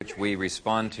which we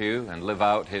respond to and live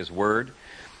out His Word.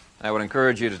 I would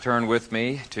encourage you to turn with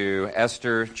me to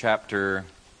Esther chapter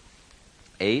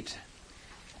 8.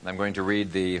 I'm going to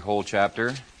read the whole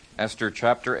chapter. Esther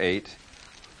chapter 8.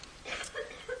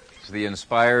 It's the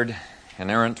inspired,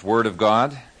 inerrant Word of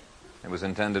God. It was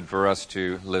intended for us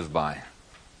to live by.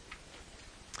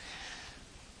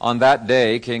 On that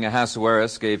day, King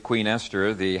Ahasuerus gave Queen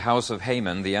Esther the house of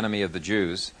Haman, the enemy of the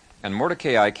Jews, and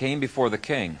Mordecai came before the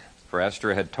king, for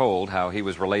Esther had told how he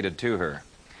was related to her.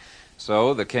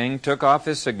 So the king took off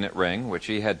his signet ring, which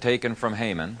he had taken from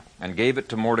Haman, and gave it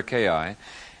to Mordecai,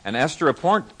 and Esther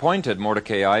appointed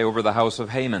Mordecai over the house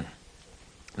of Haman.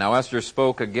 Now Esther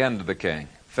spoke again to the king,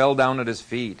 fell down at his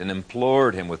feet, and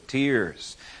implored him with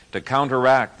tears to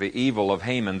counteract the evil of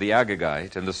Haman the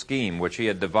Agagite and the scheme which he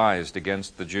had devised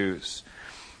against the Jews.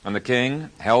 And the king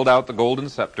held out the golden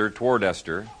scepter toward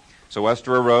Esther. So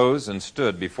Esther arose and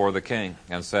stood before the king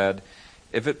and said,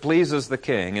 "If it pleases the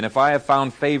king, and if I have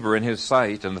found favor in his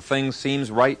sight, and the thing seems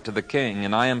right to the king,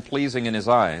 and I am pleasing in his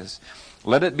eyes,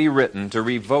 let it be written to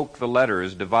revoke the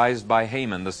letters devised by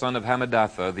Haman the son of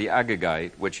Hammedatha the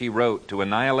Agagite, which he wrote to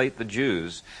annihilate the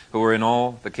Jews who are in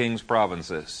all the king's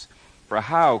provinces. For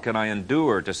how can I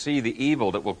endure to see the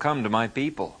evil that will come to my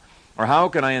people? Or how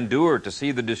can I endure to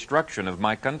see the destruction of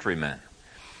my countrymen?"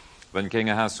 Then King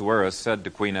Ahasuerus said to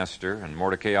Queen Esther and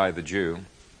Mordecai the Jew,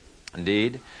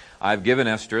 "Indeed, I have given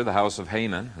Esther the house of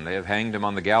Haman, and they have hanged him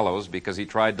on the gallows because he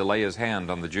tried to lay his hand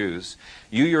on the Jews.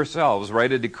 You yourselves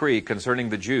write a decree concerning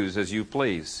the Jews as you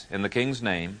please, in the king's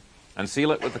name, and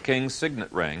seal it with the king's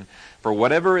signet ring. For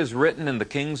whatever is written in the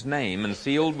king's name and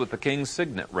sealed with the king's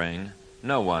signet ring,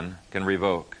 no one can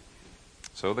revoke."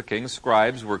 So the king's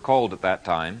scribes were called at that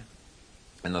time,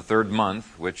 in the 3rd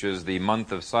month, which is the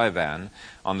month of Sivan,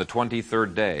 on the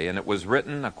 23rd day, and it was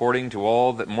written according to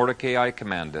all that Mordecai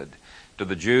commanded, to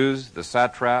the Jews, the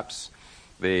satraps,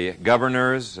 the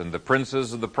governors, and the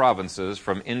princes of the provinces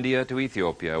from India to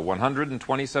Ethiopia,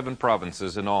 127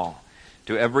 provinces in all,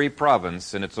 to every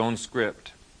province in its own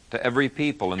script, to every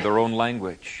people in their own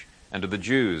language, and to the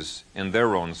Jews in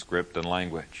their own script and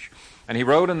language. And he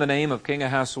wrote in the name of King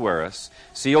Ahasuerus,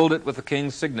 sealed it with the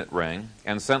king's signet ring,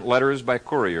 and sent letters by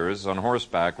couriers on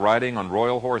horseback, riding on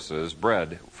royal horses,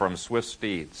 bred from swift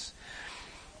steeds.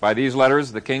 By these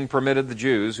letters the king permitted the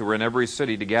Jews who were in every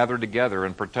city to gather together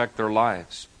and protect their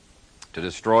lives, to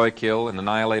destroy, kill, and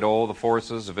annihilate all the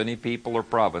forces of any people or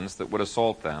province that would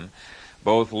assault them,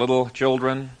 both little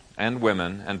children and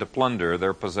women, and to plunder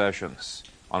their possessions.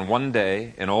 On one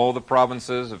day, in all the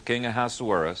provinces of King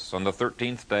Ahasuerus, on the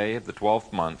 13th day of the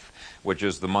 12th month, which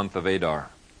is the month of Adar.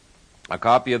 A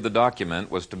copy of the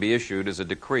document was to be issued as a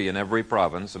decree in every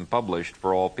province and published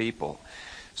for all people,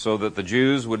 so that the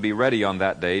Jews would be ready on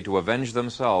that day to avenge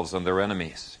themselves on their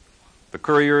enemies. The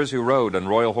couriers who rode on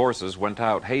royal horses went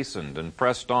out, hastened, and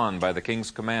pressed on by the king's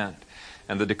command,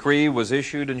 and the decree was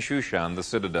issued in Shushan the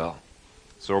citadel.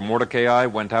 So Mordecai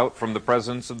went out from the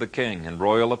presence of the king in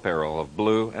royal apparel of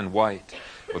blue and white,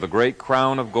 with a great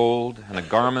crown of gold and a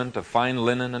garment of fine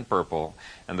linen and purple,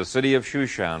 and the city of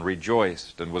Shushan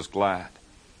rejoiced and was glad.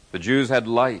 The Jews had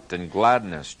light and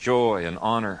gladness, joy and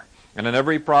honor, and in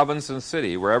every province and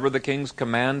city, wherever the king's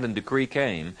command and decree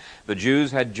came, the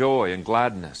Jews had joy and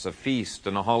gladness, a feast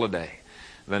and a holiday.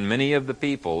 Then many of the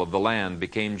people of the land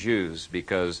became Jews,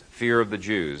 because fear of the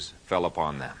Jews fell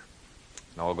upon them.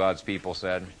 And all God's people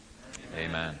said,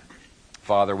 Amen.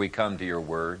 Father, we come to your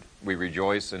word. We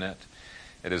rejoice in it.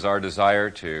 It is our desire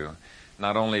to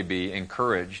not only be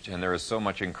encouraged, and there is so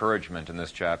much encouragement in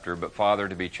this chapter, but Father,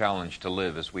 to be challenged to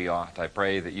live as we ought. I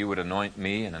pray that you would anoint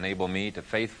me and enable me to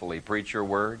faithfully preach your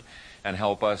word and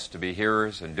help us to be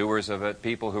hearers and doers of it,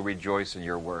 people who rejoice in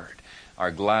your word,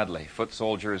 are gladly foot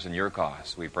soldiers in your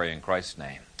cause. We pray in Christ's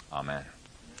name. Amen.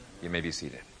 You may be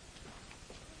seated.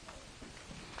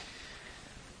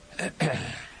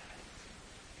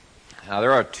 Now,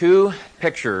 there are two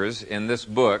pictures in this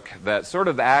book that sort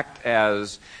of act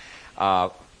as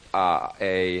a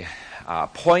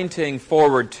pointing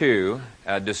forward to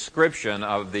a description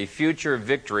of the future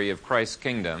victory of Christ's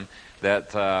kingdom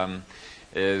that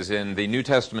is in the New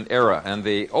Testament era. And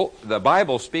the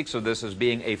Bible speaks of this as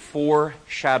being a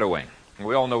foreshadowing.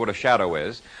 We all know what a shadow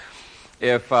is.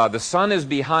 If the sun is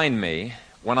behind me,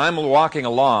 when I'm walking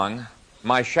along,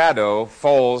 my shadow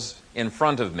falls in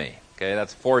front of me. Okay,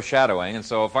 that's foreshadowing. And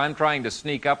so if I'm trying to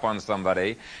sneak up on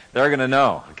somebody, they're going to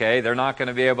know. Okay, they're not going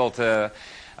to be able to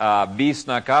be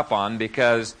snuck up on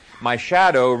because my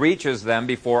shadow reaches them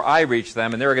before I reach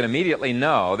them, and they're going to immediately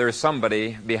know there's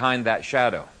somebody behind that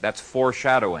shadow. That's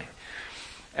foreshadowing.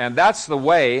 And that's the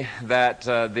way that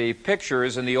the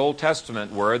pictures in the Old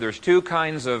Testament were. There's two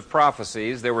kinds of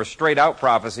prophecies. There were straight-out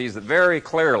prophecies that very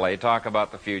clearly talk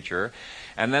about the future.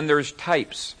 And then there's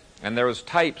types. And those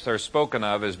types are spoken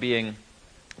of as being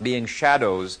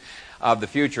shadows of the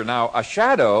future. Now, a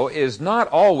shadow is not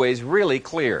always really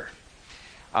clear.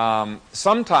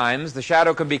 Sometimes the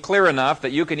shadow can be clear enough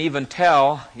that you can even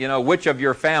tell, which of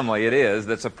your family it is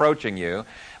that's approaching you.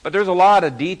 But there's a lot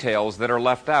of details that are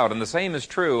left out, and the same is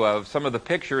true of some of the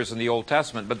pictures in the Old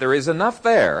Testament. But there is enough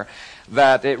there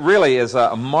that it really is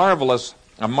a marvelous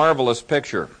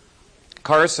picture.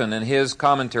 Carson, in his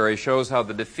commentary, shows how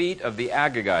the defeat of the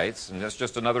Agagites, and that's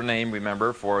just another name,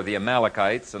 remember, for the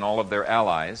Amalekites and all of their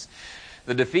allies,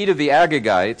 the defeat of the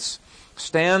Agagites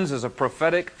stands as a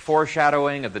prophetic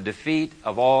foreshadowing of the defeat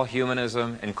of all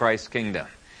humanism in Christ's kingdom.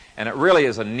 And it really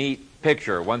is a neat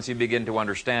picture once you begin to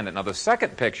understand it. Now, the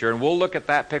second picture, and we'll look at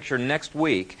that picture next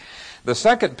week, the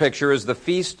second picture is the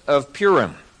Feast of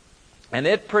Purim. And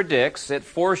it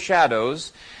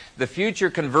foreshadows the future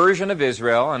conversion of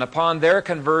Israel, and upon their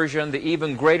conversion, the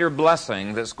even greater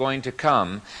blessing that's going to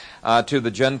come to the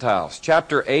Gentiles.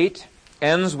 Chapter 8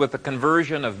 ends with the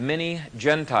conversion of many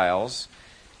Gentiles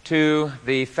to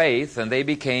the faith, and they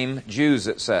became Jews,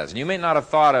 it says. And you may not have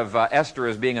thought of Esther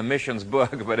as being a missions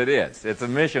book, but it is. It's a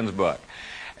missions book.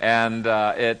 And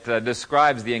it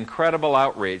describes the incredible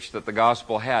outreach that the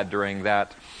gospel had during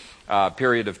that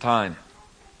period of time.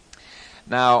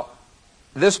 Now,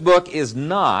 this book is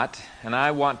not, and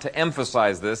I want to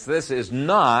emphasize this is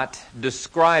not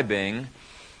describing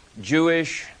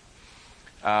Jewish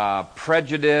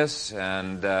prejudice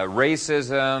and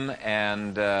racism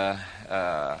and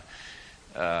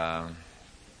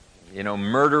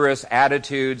murderous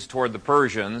attitudes toward the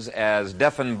Persians, as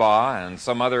Defenbaugh and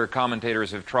some other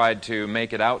commentators have tried to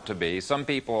make it out to be. Some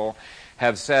people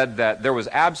have said that there was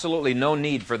absolutely no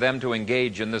need for them to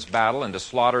engage in this battle and to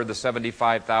slaughter the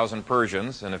 75,000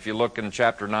 Persians. And if you look in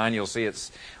chapter 9, you'll see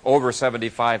it's over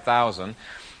 75,000.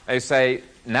 They say,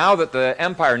 now that the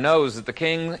empire knows that the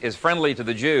king is friendly to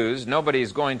the Jews,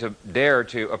 nobody's going to dare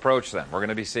to approach them. We're going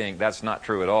to be seeing that's not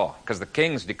true at all, because the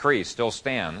king's decree still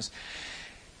stands.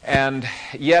 And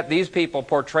yet these people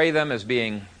portray them as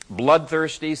being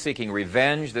bloodthirsty, seeking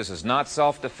revenge. This is not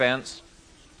self-defense.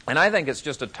 And I think it's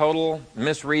just a total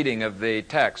misreading of the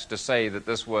text to say that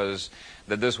this was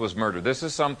murder. This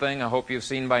is something, I hope you've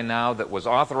seen by now, that was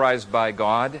authorized by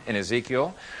God in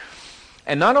Ezekiel.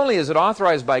 And not only is it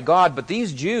authorized by God, but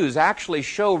these Jews actually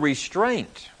show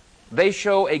restraint. They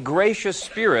show a gracious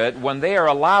spirit when they are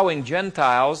allowing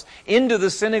Gentiles into the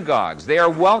synagogues. They are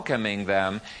welcoming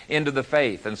them into the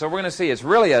faith. And so we're going to see it's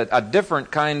really a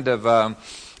different kind of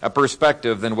a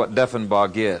perspective than what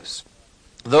Defenbaugh gives.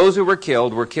 Those who were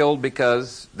killed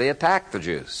because they attacked the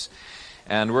Jews.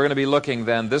 And we're going to be looking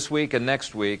then this week and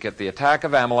next week at the attack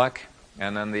of Amalek,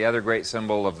 and then the other great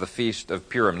symbol of the Feast of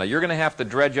Purim. Now, you're going to have to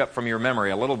dredge up from your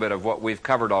memory a little bit of what we've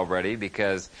covered already,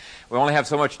 because we only have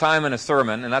so much time in a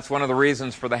sermon, and that's one of the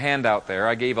reasons for the handout there.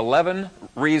 I gave 11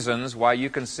 reasons why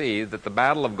you can see that the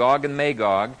battle of Gog and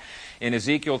Magog in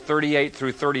Ezekiel 38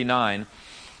 through 39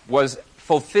 was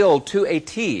fulfilled to a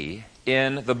T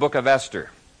in the book of Esther.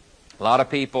 A lot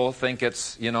of people think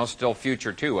it's, still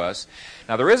future to us.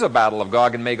 Now, there is a battle of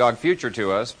Gog and Magog future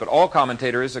to us, but all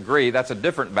commentators agree that's a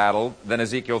different battle than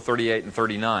Ezekiel 38 and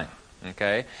 39.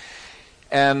 Okay?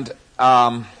 And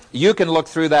you can look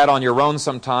through that on your own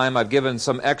sometime. I've given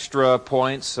some extra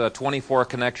points, 24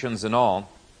 connections in all.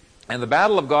 And the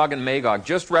battle of Gog and Magog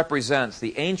just represents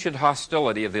the ancient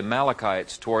hostility of the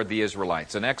Amalekites toward the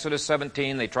Israelites. In Exodus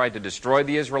 17, they tried to destroy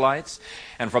the Israelites.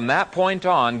 And from that point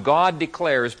on, God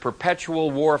declares perpetual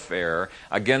warfare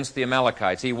against the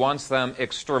Amalekites. He wants them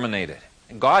exterminated.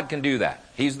 And God can do that.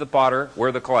 He's the potter,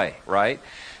 we're the clay, right?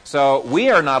 So we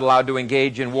are not allowed to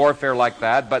engage in warfare like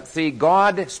that. But see,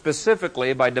 God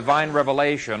specifically, by divine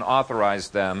revelation,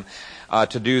 authorized them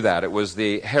to do that. It was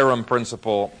the harem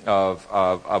principle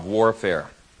of warfare.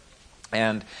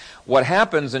 And what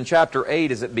happens in chapter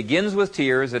 8 is it begins with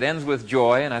tears, it ends with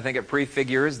joy, and I think it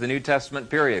prefigures the New Testament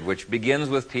period, which begins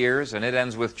with tears and it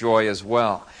ends with joy as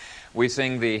well. We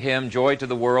sing the hymn, Joy to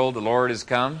the World, the Lord is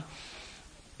come,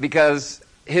 because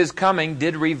His coming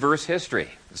did reverse history.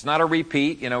 It's not a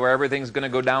repeat, where everything's going to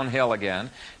go downhill again.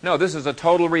 No, this is a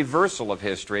total reversal of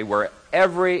history where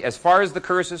as far as the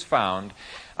curse is found,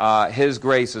 His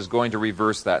grace is going to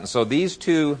reverse that. And so these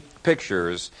two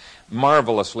pictures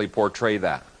marvelously portray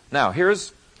that. Now,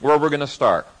 here's where we're going to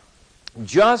start.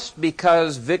 Just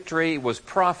because victory was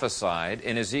prophesied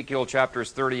in Ezekiel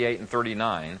chapters 38 and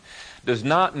 39 does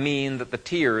not mean that the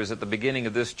tears at the beginning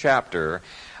of this chapter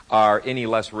are any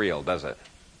less real, does it?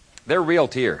 They're real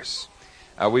tears.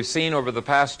 We've seen over the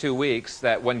past 2 weeks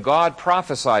that when God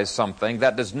prophesies something,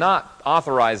 that does not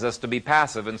authorize us to be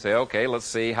passive and say, okay, let's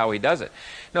see how he does it.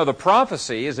 No, the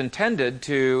prophecy is intended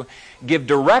to give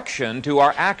direction to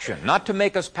our action, not to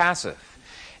make us passive.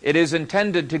 It is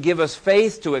intended to give us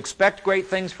faith to expect great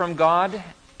things from God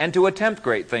and to attempt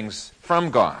great things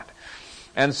from God.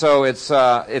 And so it's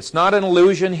not an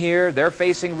illusion here. They're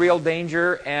facing real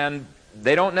danger, and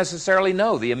they don't necessarily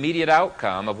know the immediate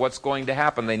outcome of what's going to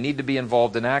happen. They need to be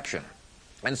involved in action.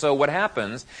 And so what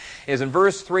happens is in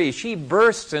verse 3, she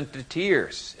bursts into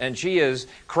tears, and she is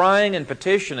crying and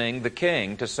petitioning the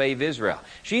king to save Israel.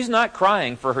 She's not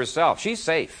crying for herself. She's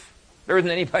safe. There isn't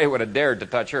anybody who would have dared to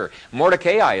touch her.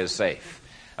 Mordecai is safe.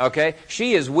 Okay?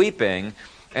 She is weeping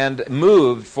and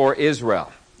moved for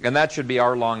Israel. And that should be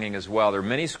our longing as well. There are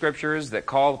many scriptures that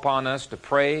call upon us to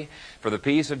pray for the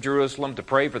peace of Jerusalem, to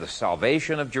pray for the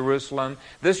salvation of Jerusalem.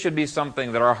 This should be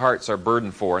something that our hearts are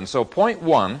burdened for. And so point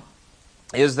 1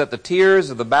 is that the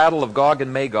tears of the battle of Gog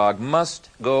and Magog must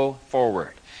go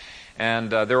forward.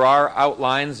 And there are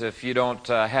outlines, if you don't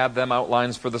have them,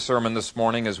 outlines for the sermon this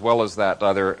morning, as well as that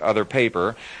other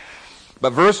paper.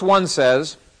 But verse 1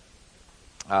 says,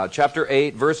 chapter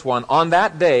 8, verse 1, "On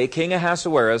that day King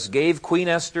Ahasuerus gave Queen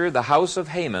Esther the house of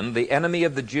Haman, the enemy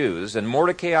of the Jews, and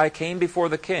Mordecai came before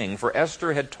the king, for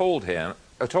Esther had told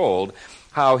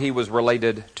how he was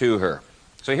related to her."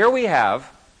 So here we have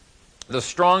the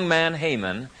strong man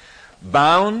Haman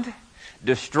bound,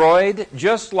 destroyed,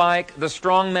 just like the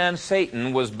strong man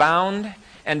Satan was bound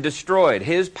and destroyed.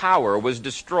 His power was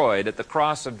destroyed at the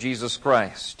cross of Jesus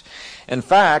Christ. In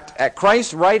fact, at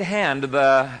Christ's right hand,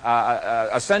 the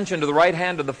ascension to the right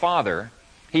hand of the Father,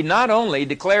 he not only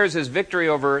declares his victory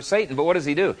over Satan, but what does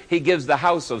he do? He gives the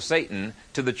house of Satan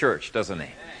to the church, doesn't he?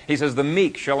 He says, "The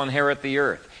meek shall inherit the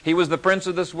earth." He was the prince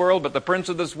of this world, but the prince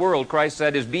of this world, Christ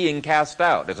said, is being cast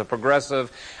out. It's a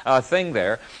progressive thing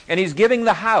there. And he's giving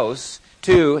the house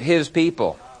to his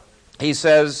people. He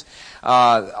says,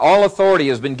 "All authority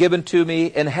has been given to me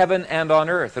in heaven and on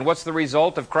earth." And what's the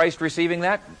result of Christ receiving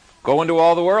that? Go into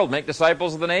all the world, make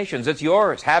disciples of the nations. It's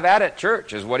yours. Have at it,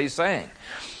 church, is what he's saying.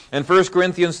 In 1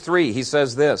 Corinthians 3, he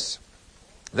says this,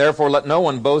 "Therefore let no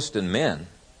one boast in men,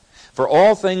 for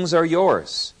all things are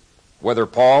yours, whether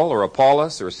Paul or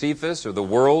Apollos or Cephas or the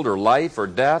world or life or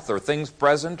death or things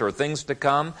present or things to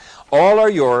come, all are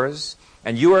yours,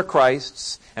 and you are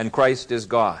Christ's, and Christ is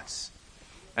God's."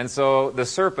 And so the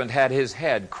serpent had his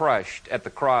head crushed at the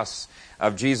cross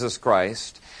of Jesus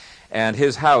Christ, and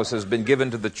his house has been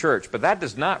given to the church. But that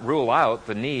does not rule out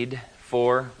the need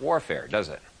for warfare, does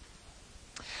it?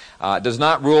 It does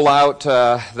not rule out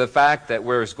the fact that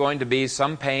there's going to be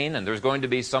some pain and there's going to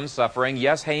be some suffering.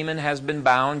 Yes, Haman has been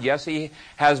bound. Yes, he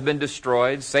has been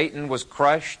destroyed. Satan was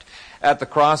crushed at the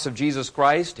cross of Jesus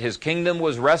Christ. His kingdom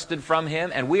was wrested from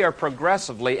him, and we are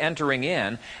progressively entering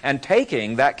in and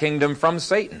taking that kingdom from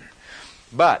Satan.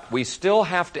 But we still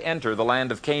have to enter the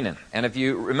land of Canaan. And if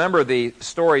you remember the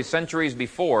story centuries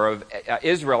before of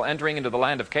Israel entering into the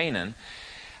land of Canaan,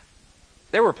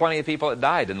 there were plenty of people that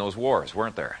died in those wars,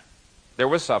 weren't there? There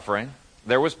was suffering,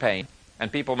 there was pain,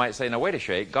 and people might say, now wait a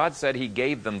shake, God said he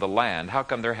gave them the land. How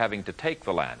come they're having to take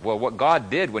the land? Well, what God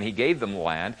did when he gave them the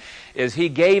land is he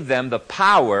gave them the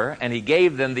power and he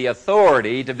gave them the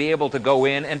authority to be able to go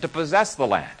in and to possess the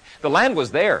land. The land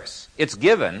was theirs. It's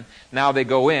given. Now they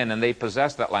go in and they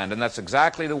possess that land. And that's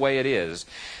exactly the way it is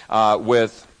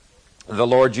with the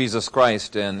Lord Jesus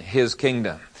Christ and his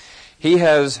kingdom. He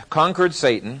has conquered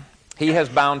Satan. He has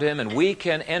bound him, and we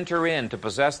can enter in to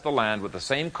possess the land with the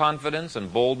same confidence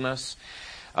and boldness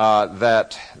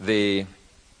that the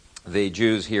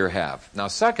Jews here have. Now,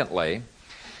 secondly,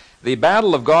 the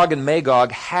battle of Gog and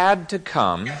Magog had to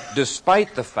come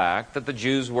despite the fact that the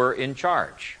Jews were in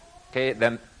charge. Okay,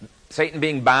 Satan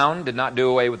being bound did not do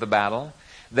away with the battle.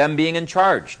 Them being in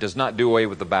charge does not do away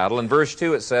with the battle. In verse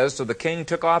 2 it says, "So the king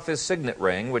took off his signet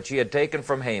ring, which he had taken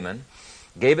from Haman,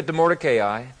 gave it to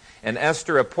Mordecai, and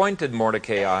Esther appointed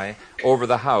Mordecai over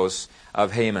the house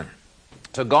of Haman."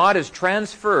 So God has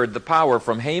transferred the power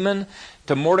from Haman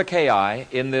to Mordecai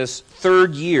in this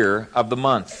third year of the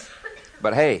month.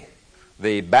 But hey,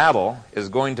 the battle is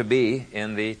going to be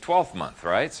in the 12th month,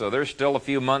 right? So there's still a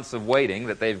few months of waiting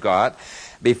that they've got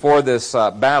before this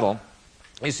battle.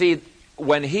 You see,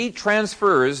 when he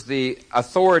transfers the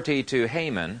authority to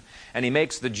Haman and he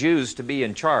makes the Jews to be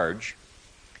in charge,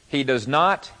 he does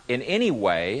not in any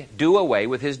way do away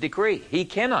with his decree. He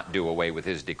cannot do away with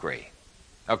his decree.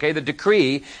 Okay, the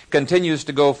decree continues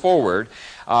to go forward.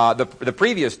 The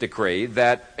previous decree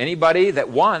that anybody that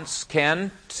wants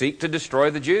can seek to destroy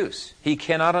the Jews. He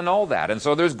cannot annul that. And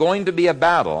so there's going to be a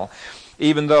battle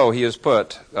even though he has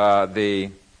put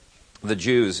the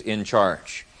Jews in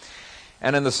charge.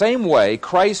 And in the same way,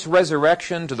 Christ's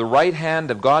resurrection to the right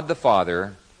hand of God the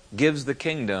Father gives the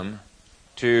kingdom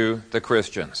to the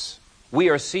Christians. We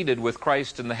are seated with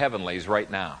Christ in the heavenlies right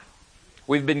now.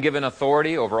 We've been given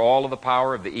authority over all of the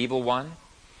power of the evil one.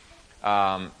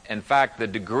 In fact, the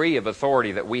degree of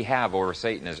authority that we have over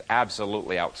Satan is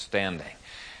absolutely outstanding.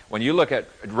 When you look at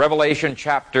Revelation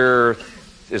chapter,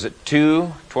 is it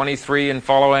 2, 23 and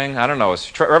following? I don't know.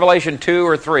 It's Revelation 2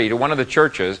 or 3 to one of the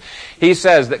churches. He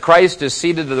says that Christ is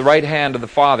seated to the right hand of the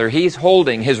Father. He's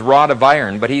holding his rod of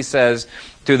iron, but he says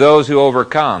to those who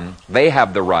overcome, they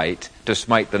have the right to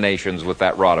smite the nations with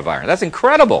that rod of iron. That's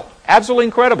incredible. Absolutely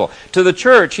incredible. To the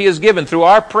church, he has given, through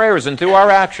our prayers and through our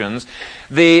actions,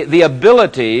 the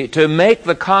ability to make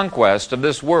the conquest of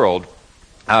this world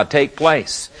take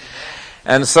place.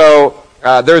 And so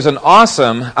there's an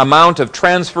awesome amount of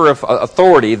transfer of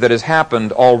authority that has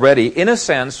happened already. In a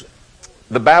sense,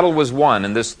 the battle was won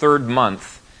in this third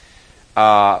month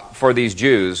for these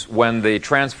Jews when the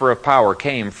transfer of power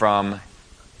came from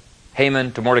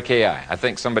Haman to Mordecai. I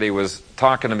think somebody was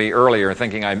talking to me earlier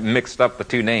thinking I mixed up the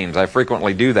two names. I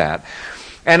frequently do that.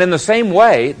 And in the same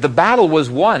way, the battle was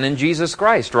won in Jesus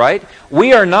Christ, right?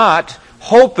 We are not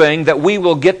hoping that we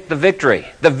will get the victory.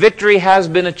 The victory has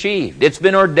been achieved. It's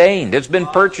been ordained. It's been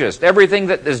purchased. Everything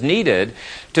that is needed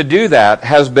to do that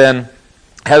has been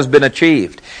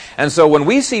achieved. And so when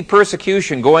we see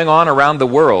persecution going on around the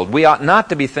world, we ought not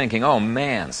to be thinking, oh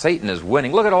man, Satan is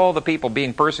winning. Look at all the people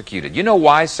being persecuted. You know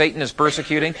why Satan is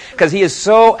persecuting? Because he is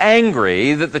so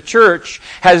angry that the church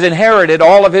has inherited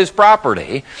all of his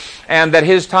property and that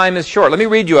his time is short. Let me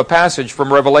read you a passage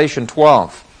from Revelation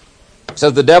 12. It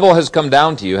says, the devil has come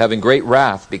down to you having great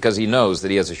wrath because he knows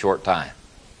that he has a short time.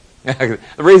 The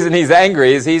reason he's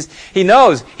angry is he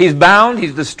knows he's bound,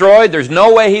 he's destroyed, there's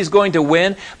no way he's going to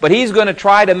win, but he's going to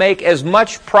try to make as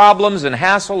much problems and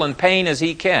hassle and pain as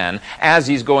he can as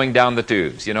he's going down the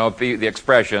tubes. You know, the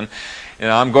expression,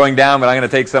 I'm going down, but I'm going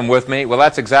to take some with me. Well,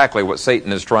 that's exactly what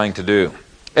Satan is trying to do.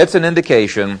 It's an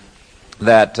indication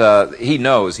that he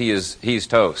knows he's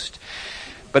toast.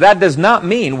 But that does not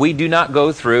mean we do not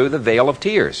go through the vale of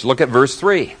tears. Look at verse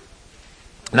 3.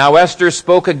 Now Esther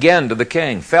spoke again to the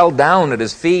king, fell down at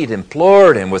his feet,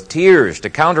 implored him with tears to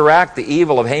counteract the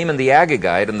evil of Haman the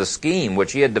Agagite and the scheme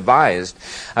which he had devised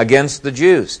against the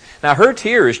Jews. Now her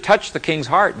tears touched the king's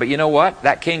heart, but you know what?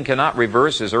 That king cannot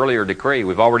reverse his earlier decree.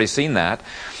 We've already seen that.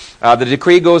 The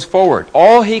decree goes forward.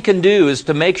 All he can do is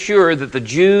to make sure that the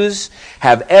Jews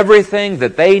have everything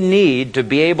that they need to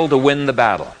be able to win the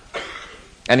battle.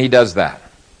 And he does that.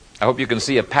 I hope you can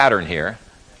see a pattern here.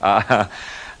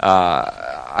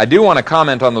 I do want to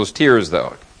comment on those tears,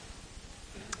 though.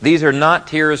 These are not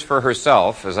tears for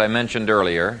herself, as I mentioned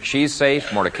earlier. She's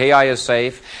safe. Mordecai is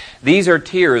safe. These are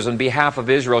tears on behalf of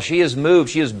Israel. She is moved.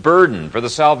 She is burdened for the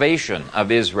salvation of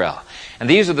Israel. And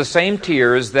these are the same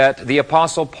tears that the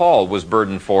Apostle Paul was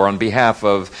burdened for on behalf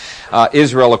of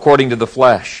Israel according to the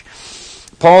flesh.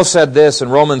 Paul said this in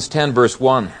Romans 10, verse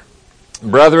 1.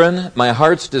 Brethren, my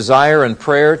heart's desire and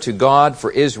prayer to God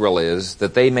for Israel is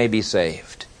that they may be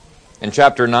saved. In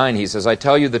chapter 9, he says, I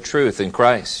tell you the truth in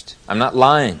Christ. I'm not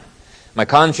lying. My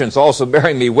conscience also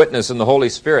bearing me witness in the Holy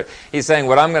Spirit. He's saying,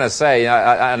 what I'm going to say,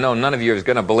 I know none of you is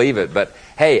going to believe it, but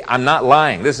hey, I'm not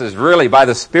lying. This is really by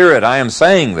the Spirit I am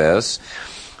saying this,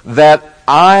 that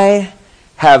I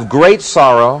have great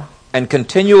sorrow and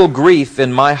continual grief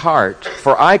in my heart,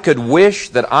 for I could wish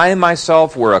that I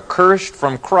myself were accursed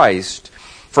from Christ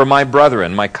for my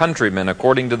brethren, my countrymen,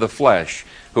 according to the flesh,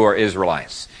 who are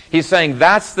Israelites. He's saying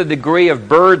that's the degree of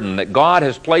burden that God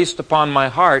has placed upon my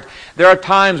heart. There are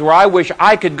times where I wish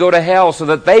I could go to hell so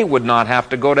that they would not have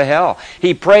to go to hell.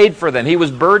 He prayed for them. He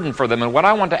was burdened for them. And what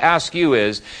I want to ask you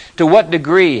is, to what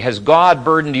degree has God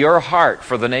burdened your heart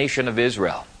for the nation of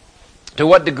Israel? To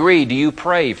what degree do you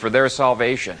pray for their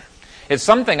salvation? It's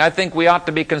something I think we ought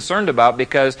to be concerned about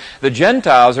because the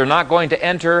Gentiles are not going to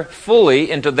enter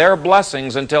fully into their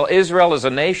blessings until Israel as a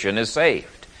nation is saved.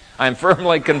 I'm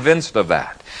firmly convinced of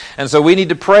that. And so we need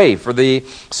to pray for the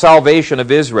salvation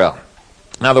of Israel.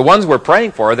 Now the ones we're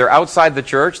praying for, they're outside the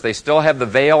church. They still have the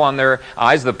veil on their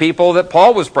eyes. The people that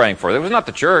Paul was praying for, it was not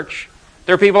the church.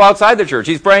 They're people outside the church.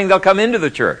 He's praying they'll come into the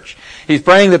church. He's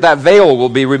praying that that veil will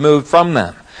be removed from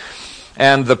them.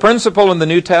 And the principle in the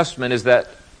New Testament is that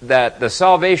the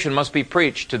salvation must be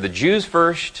preached to the Jews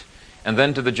first and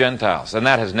then to the Gentiles. And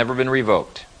that has never been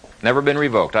revoked. Never been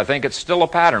revoked. I think it's still a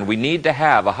pattern. We need to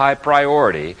have a high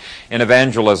priority in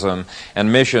evangelism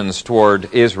and missions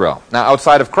toward Israel. Now,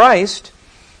 outside of Christ,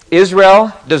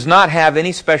 Israel does not have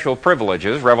any special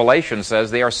privileges. Revelation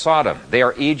says they are Sodom. They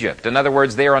are Egypt. In other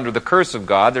words, they are under the curse of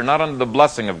God. They're not under the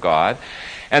blessing of God.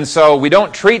 And so we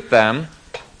don't treat them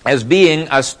as being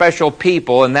a special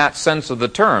people in that sense of the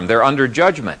term. They're under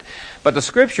judgment. But the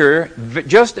Scripture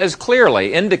just as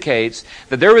clearly indicates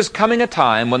that there is coming a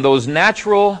time when those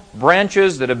natural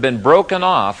branches that have been broken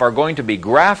off are going to be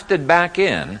grafted back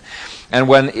in, and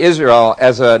when Israel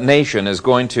as a nation is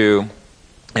going to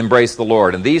embrace the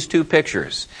Lord. And these two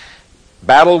pictures,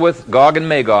 battle with Gog and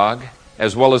Magog,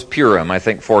 as well as Purim, I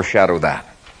think foreshadow that.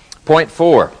 Point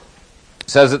 4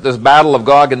 says that this battle of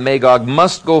Gog and Magog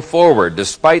must go forward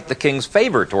despite the king's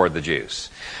favor toward the Jews.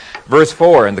 Verse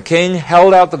 4, and the king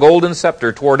held out the golden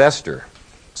scepter toward Esther.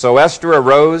 So Esther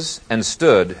arose and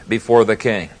stood before the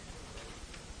king.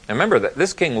 Now remember that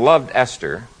this king loved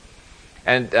Esther,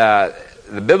 and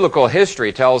the biblical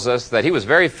history tells us that he was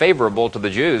very favorable to the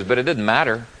Jews, but it didn't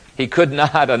matter. He could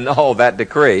not annul that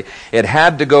decree. It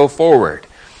had to go forward.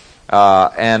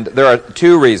 And there are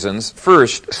two reasons.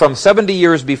 First, some 70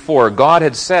 years before, God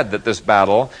had said that this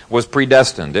battle was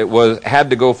predestined. It had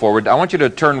to go forward. I want you to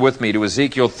turn with me to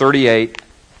Ezekiel 38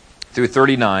 through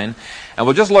 39. And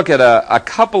we'll just look at a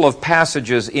couple of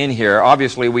passages in here.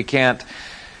 Obviously, we can't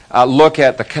look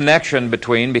at the connection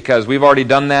between, because we've already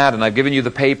done that, and I've given you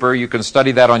the paper. You can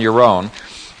study that on your own.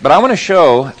 But I want to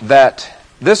show that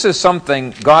this is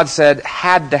something God said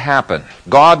had to happen.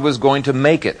 God was going to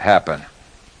make it happen.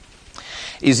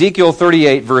 Ezekiel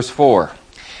 38, verse 4.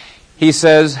 He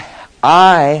says,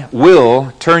 I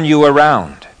will turn you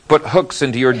around, put hooks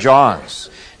into your jaws,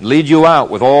 lead you out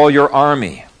with all your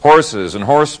army, horses and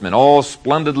horsemen, all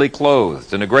splendidly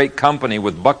clothed, in a great company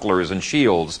with bucklers and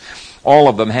shields, all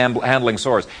of them handling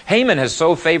swords. Haman has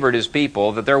so favored his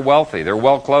people that they're wealthy, they're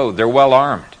well clothed, they're well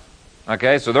armed.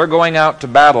 Okay, so they're going out to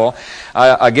battle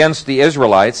against the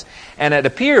Israelites, and it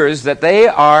appears that they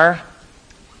are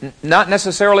not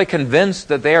necessarily convinced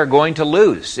that they are going to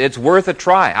lose. It's worth a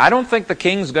try. I don't think the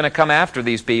king's going to come after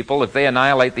these people if they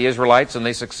annihilate the Israelites and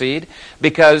they succeed,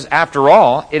 because after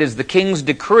all, it is the king's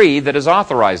decree that has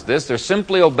authorized this. They're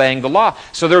simply obeying the law.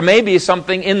 So there may be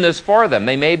something in this for them.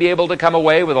 They may be able to come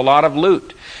away with a lot of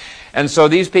loot. And so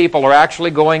these people are actually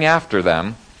going after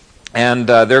them, and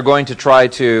they're going to try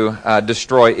to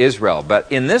destroy Israel.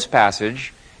 But in this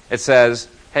passage, it says,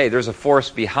 hey, there's a force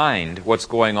behind what's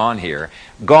going on here.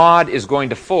 God is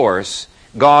going to force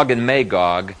Gog and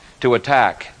Magog to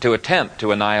attempt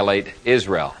to annihilate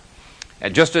Israel.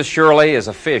 And just as surely as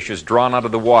a fish is drawn out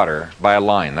of the water by a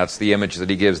line. That's the image that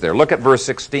he gives there. Look at verse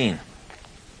 16.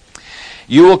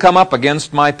 You will come up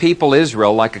against my people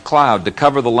Israel like a cloud to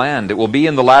cover the land. It will be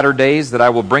in the latter days that I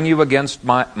will bring you against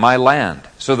my land,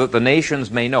 so that the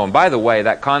nations may know. And by the way,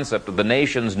 that concept of the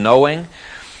nations knowing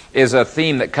is a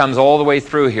theme that comes all the way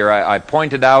through here. I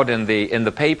pointed out in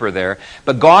the paper there.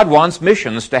 But God wants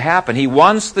missions to happen. He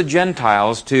wants the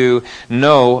Gentiles to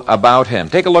know about Him.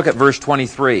 Take a look at verse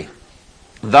 23.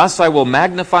 Thus I will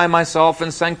magnify myself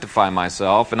and sanctify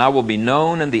myself, and I will be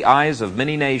known in the eyes of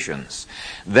many nations.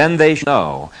 Then they shall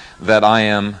know that I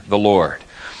am the Lord.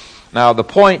 Now, the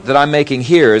point that I'm making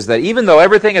here is that even though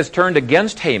everything has turned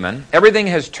against Haman, everything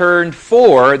has turned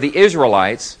for the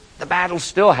Israelites, the battle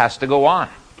still has to go on,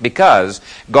 because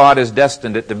God has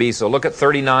destined it to be so. Look at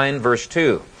 39, verse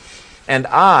 2. And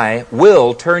I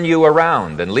will turn you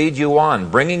around and lead you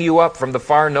on, bringing you up from the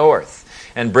far north,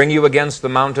 and bring you against the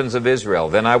mountains of Israel.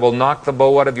 Then I will knock the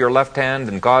bow out of your left hand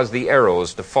and cause the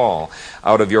arrows to fall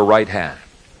out of your right hand.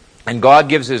 And God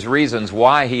gives His reasons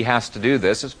why He has to do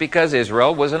this. It's because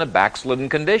Israel was in a backslidden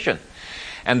condition.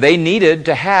 And they needed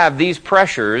to have these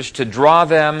pressures to draw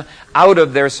them out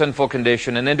of their sinful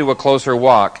condition and into a closer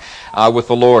walk with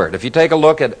the Lord. If you take a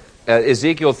look at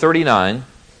Ezekiel 39,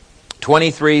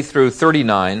 23 through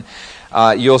 39,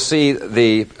 you'll see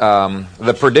the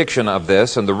prediction of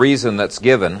this and the reason that's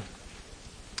given.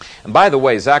 And by the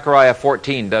way, Zechariah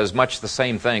 14 does much the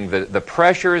same thing. The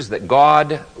pressures that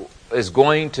God is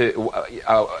going to,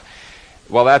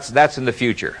 well, that's in the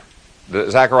future.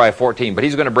 Zechariah 14, but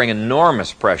He's going to bring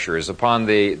enormous pressures upon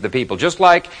the people. Just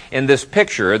like in this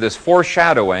picture, this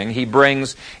foreshadowing, He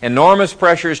brings enormous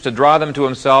pressures to draw them to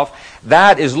Himself.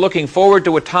 That is looking forward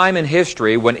to a time in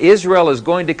history when Israel is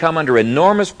going to come under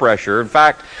enormous pressure. In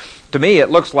fact, to me, it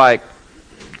looks like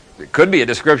it could be a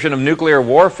description of nuclear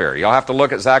warfare. You'll have to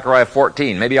look at Zechariah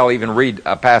 14. Maybe I'll even read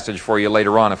a passage for you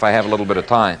later on if I have a little bit of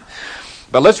time.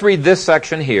 But let's read this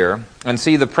section here and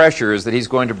see the pressures that He's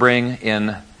going to bring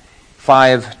in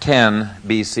 510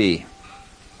 BC.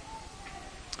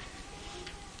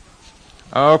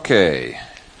 Okay.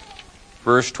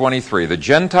 Verse 23. The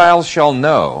Gentiles shall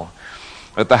know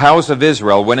that the house of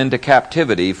Israel went into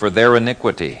captivity for their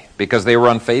iniquity, because they were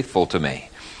unfaithful to me.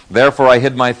 Therefore I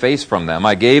hid my face from them.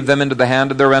 I gave them into the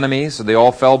hand of their enemies, and they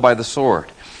all fell by the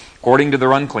sword. According to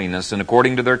their uncleanness and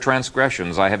according to their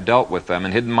transgressions I have dealt with them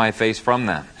and hidden my face from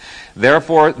them.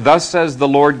 Therefore, thus says the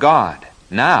Lord God,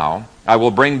 now I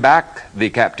will bring back the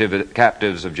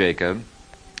captives of Jacob,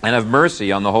 and have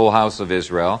mercy on the whole house of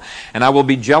Israel, and I will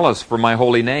be jealous for my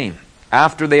holy name.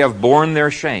 After they have borne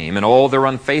their shame and all their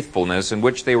unfaithfulness in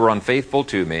which they were unfaithful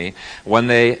to me, when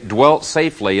they dwelt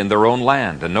safely in their own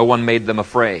land, and no one made them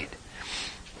afraid.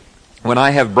 When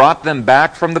I have brought them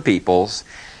back from the peoples,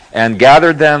 and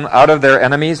gathered them out of their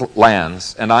enemies'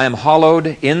 lands, and I am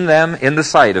hallowed in them in the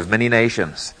sight of many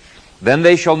nations. Then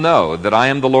they shall know that I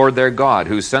am the Lord their God,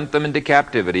 who sent them into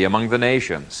captivity among the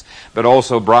nations, but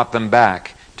also brought them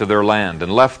back to their land,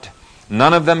 and left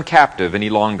none of them captive any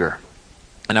longer.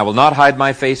 And I will not hide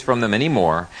my face from them any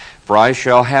more, for I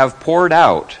shall have poured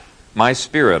out my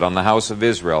Spirit on the house of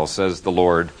Israel, says the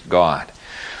Lord God.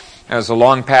 Now, it's a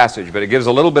long passage, but it gives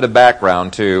a little bit of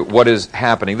background to what is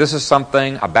happening. This is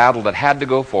a battle that had to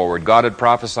go forward. God had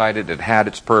prophesied it, it had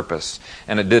its purpose,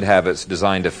 and it did have its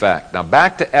designed effect. Now,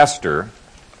 back to Esther,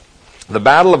 the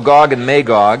battle of Gog and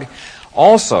Magog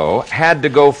also had to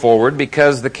go forward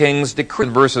because the king's decree,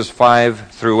 in verses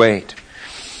 5 through 8.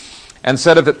 And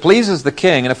said, if it pleases the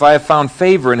king, and if I have found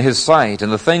favor in his sight,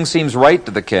 and the thing seems right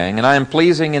to the king, and I am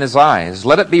pleasing in his eyes,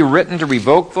 let it be written to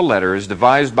revoke the letters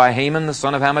devised by Haman the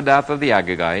son of Hammedatha the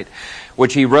Agagite,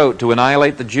 which he wrote to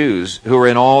annihilate the Jews who are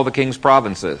in all the king's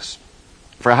provinces.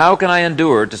 For how can I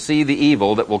endure to see the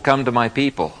evil that will come to my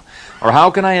people? Or how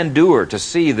can I endure to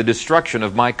see the destruction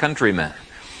of my countrymen?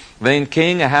 Then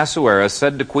King Ahasuerus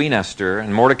said to Queen Esther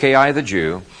and Mordecai the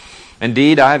Jew,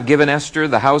 indeed, I have given Esther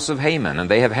the house of Haman, and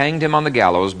they have hanged him on the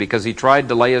gallows because he tried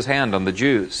to lay his hand on the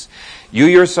Jews. You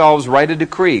yourselves write a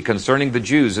decree concerning the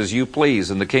Jews as you please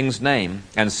in the king's name,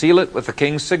 and seal it with the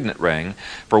king's signet ring.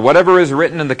 For whatever is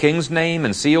written in the king's name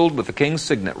and sealed with the king's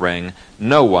signet ring,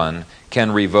 no one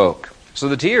can revoke. So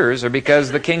the tears are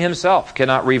because the king himself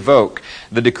cannot revoke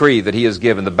the decree that he has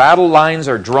given. The battle lines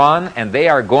are drawn, and they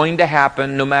are going to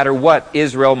happen no matter what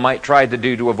Israel might try to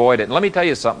do to avoid it. And let me tell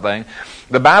you something.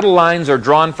 The battle lines are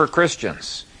drawn for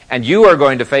Christians, and you are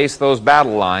going to face those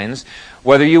battle lines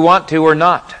whether you want to or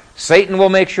not. Satan will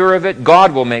make sure of it.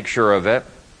 God will make sure of it.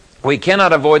 We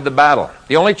cannot avoid the battle.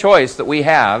 The only choice that we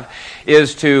have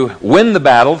is to win the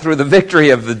battle through the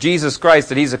victory of the Jesus Christ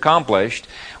that he's accomplished,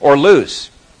 or lose.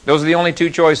 Those are the only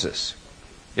two choices.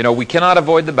 You know, we cannot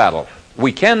avoid the battle.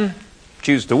 We can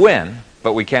choose to win,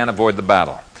 but we can't avoid the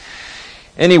battle.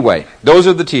 Anyway, those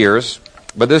are the tears.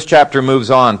 But this chapter moves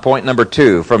on, point number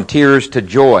 2, from tears to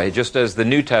joy, just as the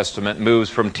New Testament moves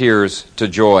from tears to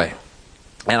joy.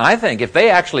 And I think if they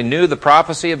actually knew the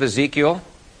prophecy of Ezekiel,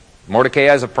 Mordecai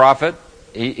as a prophet,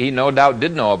 he no doubt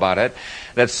did know about it,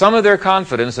 that some of their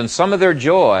confidence and some of their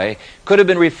joy could have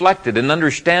been reflected in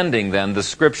understanding then the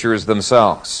Scriptures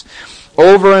themselves.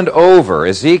 Over and over,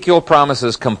 Ezekiel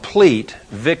promises complete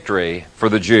victory for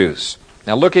the Jews.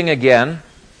 Now looking again,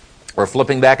 we're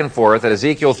flipping back and forth at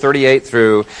Ezekiel 38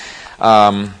 through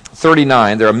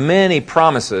 39. There are many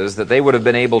promises that they would have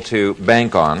been able to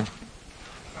bank on.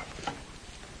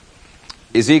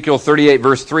 Ezekiel 38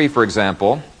 verse 3, for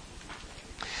example,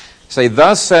 say,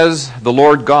 thus says the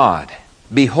Lord God,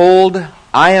 behold,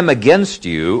 I am against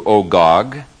you, O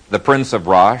Gog, the prince of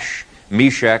Rosh,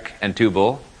 Meshech, and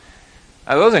Tubal.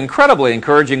 Now, those are incredibly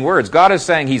encouraging words. God is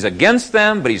saying he's against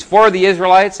them, but he's for the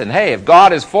Israelites. And hey, if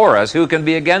God is for us, who can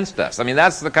be against us? I mean,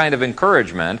 that's the kind of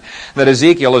encouragement that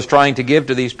Ezekiel is trying to give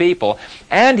to these people.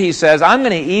 And he says, I'm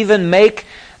going to even make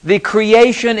the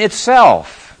creation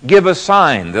itself give a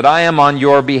sign that I am on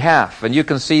your behalf. And you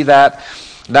can see that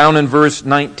down in verse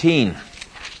 19. It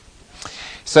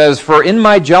says, for in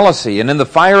my jealousy and in the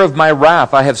fire of my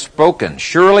wrath I have spoken.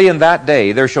 Surely in that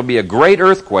day there shall be a great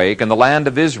earthquake in the land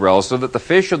of Israel, so that the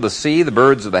fish of the sea, the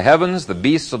birds of the heavens, the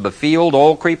beasts of the field,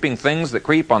 all creeping things that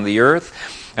creep on the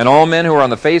earth, and all men who are on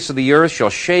the face of the earth shall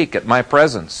shake at my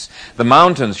presence. The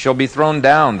mountains shall be thrown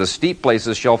down, the steep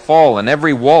places shall fall, and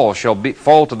every wall shall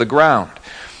fall to the ground.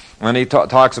 And he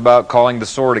talks about calling the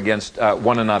sword against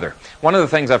one another. One of the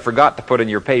things I forgot to put in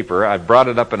your paper, I've brought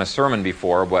it up in a sermon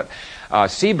before, but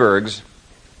Seeberg's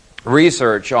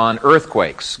research on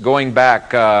earthquakes going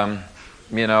back,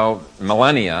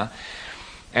 millennia,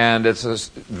 and it's a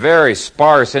very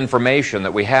sparse information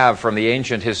that we have from the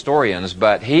ancient historians,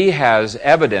 but he has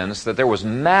evidence that there was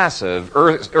massive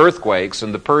earthquakes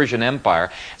in the Persian Empire.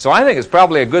 So I think it's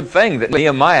probably a good thing that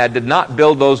Nehemiah did not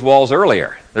build those walls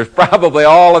earlier. There's probably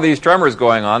all of these tremors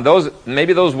going on.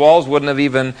 Maybe those walls wouldn't have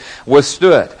even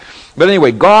withstood. But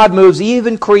anyway, God moves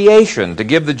even creation to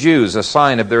give the Jews a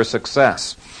sign of their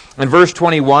success. In verse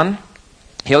 21,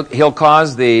 He'll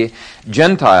cause the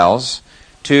Gentiles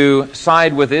to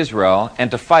side with Israel and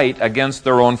to fight against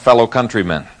their own fellow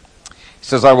countrymen. He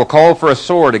says, I will call for a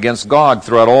sword against Gog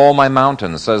throughout all my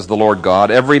mountains, says the Lord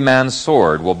God. Every man's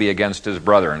sword will be against his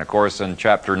brother. And of course, in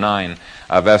chapter 9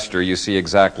 of Esther, you see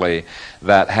exactly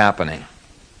that happening.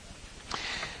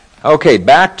 Okay,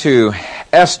 back to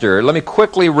Esther. Let me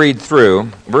quickly read through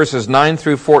verses 9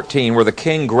 through 14, where the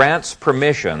king grants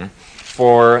permission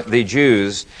for the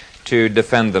Jews to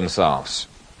defend themselves.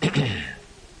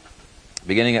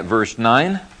 Beginning at verse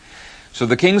 9. So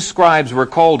the king's scribes were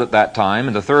called at that time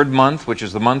in the 3rd month, which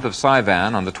is the month of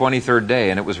Sivan, on the 23rd day,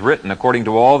 and it was written according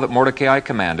to all that Mordecai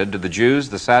commanded to the Jews,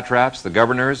 the satraps, the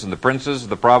governors, and the princes of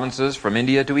the provinces from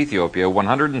India to Ethiopia,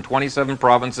 127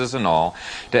 provinces in all,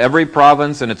 to every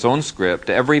province in its own script,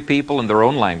 to every people in their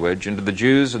own language, and to the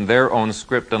Jews in their own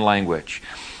script and language.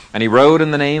 And he wrote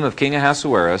in the name of King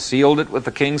Ahasuerus, sealed it with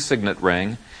the king's signet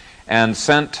ring, and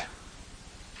sent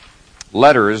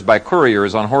letters by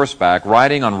couriers on horseback,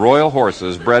 riding on royal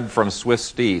horses bred from swift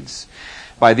steeds.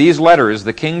 By these letters,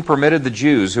 the king permitted the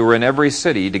Jews who were in every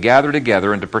city to gather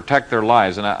together and to protect their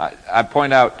lives. And I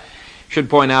should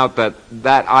point out that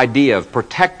that idea of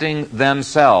protecting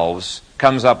themselves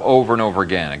comes up over and over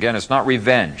again. Again, it's not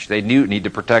revenge. They need to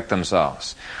protect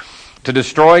themselves. To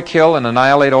destroy, kill, and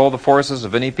annihilate all the forces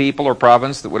of any people or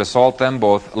province that would assault them,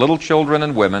 both little children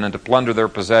and women, and to plunder their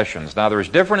possessions. Now, there's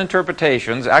different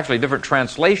interpretations, actually different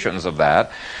translations of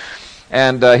that.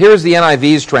 And here's the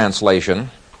NIV's translation.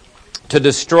 To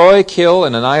destroy, kill,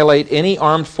 and annihilate any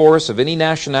armed force of any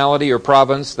nationality or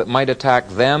province that might attack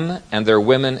them and their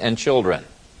women and children.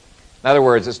 In other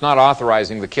words, it's not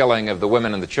authorizing the killing of the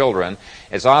women and the children.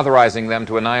 It's authorizing them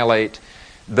to annihilate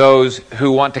those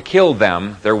who want to kill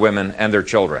them, their women, and their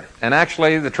children. And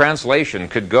actually, the translation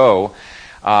could go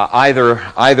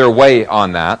either way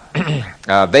on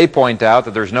that. They point out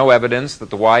that there's no evidence that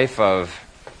the wife of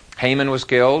Haman was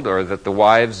killed, or that the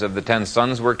wives of the 10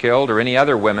 sons were killed, or any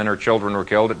other women or children were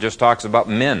killed. It just talks about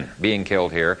men being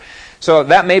killed here. So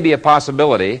that may be a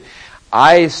possibility.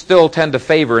 I still tend to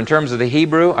favor, in terms of the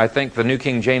Hebrew, I think the New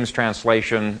King James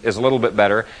translation is a little bit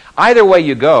better. Either way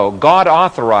you go, God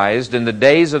authorized in the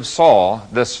days of Saul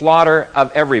the slaughter of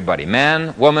everybody.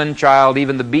 Man, woman, child,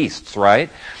 even the beasts, right?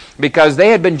 Because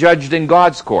they had been judged in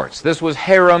God's courts. This was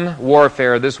harem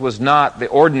warfare. This was not the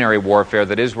ordinary warfare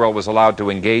that Israel was allowed to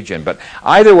engage in. But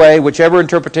either way, whichever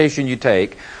interpretation you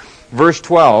take, verse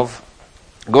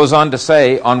 12 goes on to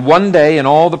say, on one day in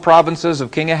all the provinces of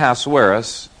King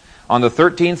Ahasuerus, on the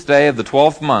 13th day of the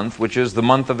 12th month, which is the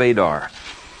month of Adar,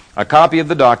 a copy of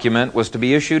the document was to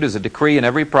be issued as a decree in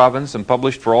every province and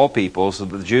published for all people, so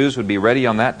that the Jews would be ready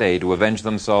on that day to avenge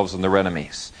themselves on their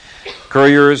enemies.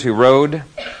 Couriers who rode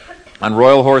on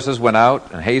royal horses went out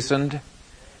and hastened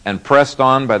and pressed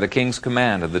on by the king's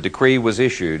command, and the decree was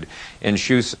issued in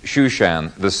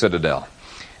Shushan, the citadel.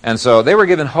 And so they were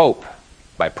given hope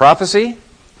by prophecy,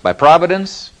 by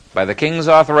providence, by the king's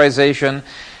authorization.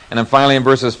 And then finally in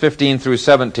verses 15 through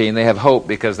 17, they have hope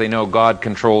because they know God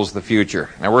controls the future.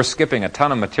 Now we're skipping a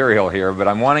ton of material here, but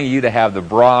I'm wanting you to have the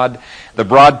broad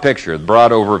picture, the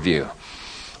broad overview.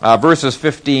 Verses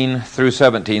 15 through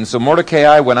 17. So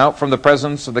Mordecai went out from the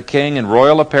presence of the king in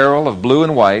royal apparel of blue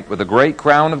and white, with a great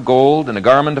crown of gold and a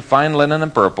garment of fine linen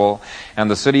and purple, and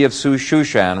the city of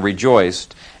Shushan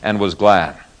rejoiced and was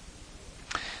glad.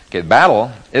 Okay, the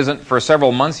battle isn't for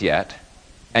several months yet.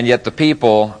 And yet the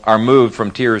people are moved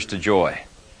from tears to joy.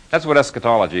 That's what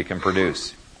eschatology can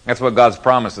produce. That's what God's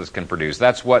promises can produce.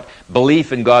 That's what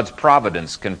belief in God's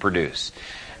providence can produce.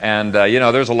 And,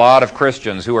 there's a lot of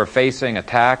Christians who are facing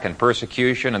attack and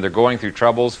persecution, and they're going through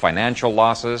troubles, financial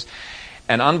losses.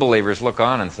 And unbelievers look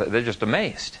on and they're just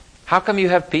amazed. How come you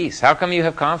have peace? How come you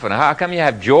have confidence? How come you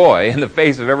have joy in the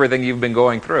face of everything you've been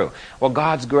going through? Well,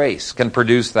 God's grace can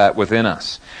produce that within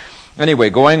us. Anyway,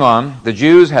 going on, the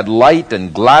Jews had light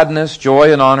and gladness,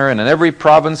 joy and honor, and in every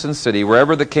province and city,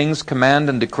 wherever the king's command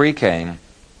and decree came,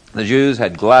 the Jews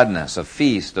had gladness, a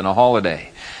feast, and a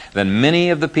holiday. Then many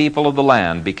of the people of the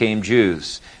land became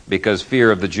Jews, because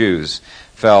fear of the Jews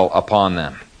fell upon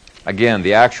them. Again,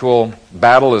 the actual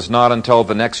battle is not until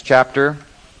the next chapter,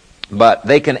 but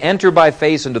they can enter by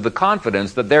faith into the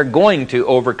confidence that they're going to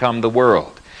overcome the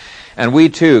world. And we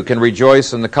too can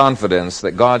rejoice in the confidence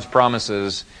that God's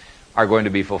promises are going to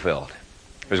be fulfilled.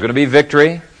 There's going to be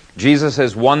victory. Jesus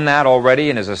has won that already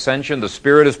in his ascension. The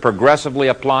Spirit is progressively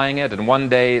applying it, and one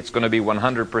day it's going to be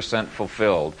 100%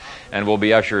 fulfilled and will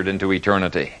be ushered into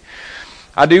eternity.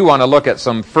 I do want to look at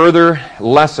some further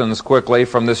lessons quickly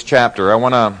from this chapter. I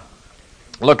want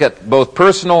to look at both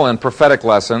personal and prophetic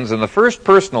lessons. And the first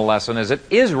personal lesson is it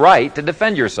is right to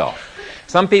defend yourself.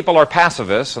 Some people are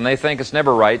pacifists, and they think it's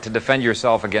never right to defend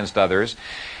yourself against others.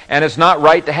 And it's not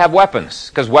right to have weapons,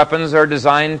 because weapons are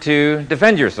designed to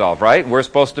defend yourself, right? We're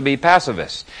supposed to be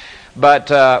pacifists. But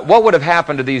what would have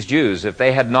happened to these Jews if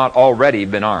they had not already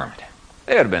been armed?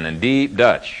 They would have been in deep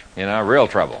Dutch, real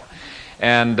trouble.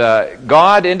 And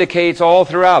God indicates all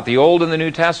throughout the Old and the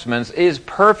New Testaments is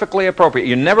perfectly appropriate.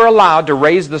 You're never allowed to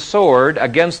raise the sword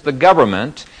against the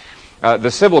government,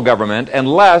 the civil government,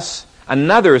 unless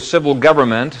another civil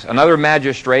government, another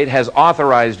magistrate has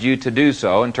authorized you to do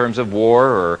so in terms of war,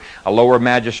 or a lower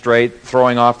magistrate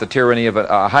throwing off the tyranny of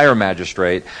a higher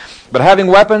magistrate. But having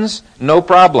weapons, no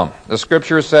problem. The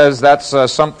Scripture says that's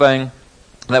something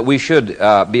that we should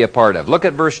be a part of. Look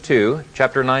at verse 2,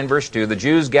 chapter 9, verse 2. The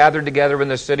Jews gathered together in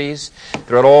the cities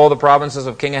throughout all the provinces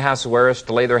of King Ahasuerus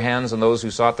to lay their hands on those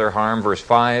who sought their harm. Verse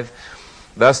 5.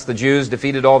 Thus the Jews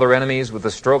defeated all their enemies with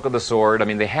the stroke of the sword. I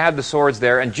mean, they had the swords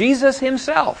there. And Jesus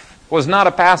himself was not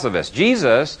a pacifist.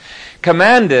 Jesus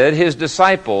commanded his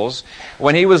disciples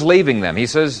when he was leaving them. He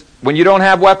says, when you don't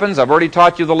have weapons, I've already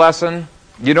taught you the lesson.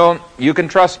 You can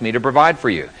trust me to provide for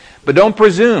you. But don't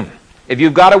presume. If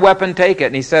you've got a weapon, take it.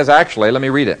 And he says, actually, let me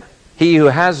read it. He who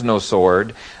has no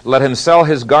sword, let him sell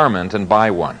his garment and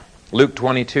buy one. Luke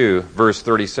 22, verse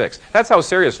 36. That's how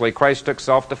seriously Christ took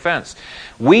self-defense.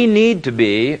 We need to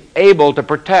be able to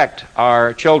protect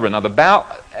our children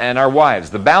and our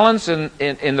wives. The balance in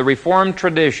the Reformed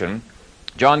tradition,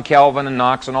 John Calvin and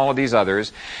Knox and all of these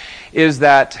others, is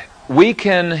that we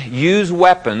can use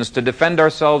weapons to defend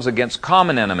ourselves against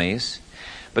common enemies,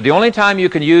 but the only time you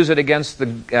can use it against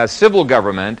the civil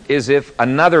government is if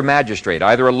another magistrate,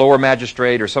 either a lower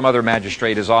magistrate or some other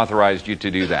magistrate, has authorized you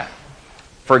to do that.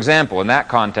 For example, in that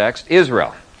context,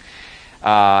 Israel.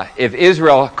 If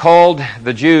Israel called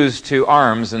the Jews to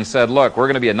arms and said, look, we're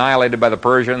going to be annihilated by the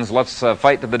Persians, let's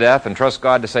fight to the death and trust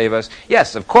God to save us,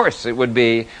 yes, of course it would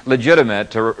be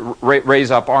legitimate to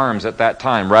raise up arms at that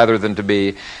time rather than to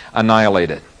be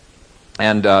annihilated.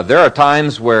 And there are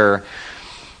times where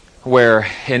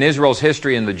in Israel's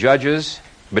history in the Judges,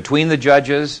 between the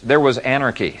judges, there was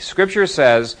anarchy. Scripture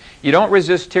says you don't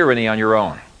resist tyranny on your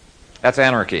own. That's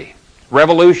anarchy.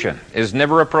 Revolution is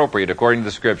never appropriate according to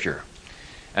the Scripture.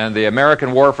 And the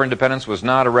American War for Independence was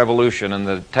not a revolution in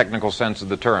the technical sense of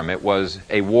the term. It was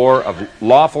a war of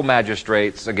lawful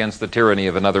magistrates against the tyranny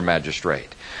of another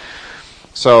magistrate.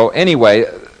 So anyway,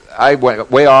 I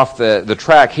went way off the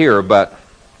track here, but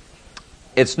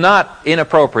it's not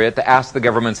inappropriate to ask the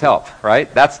government's help,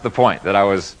 right? That's the point that I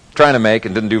was trying to make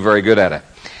and didn't do very good at it.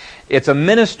 It's a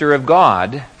minister of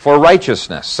God for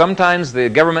righteousness. Sometimes the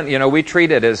government, we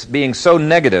treat it as being so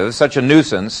negative, such a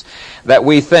nuisance, that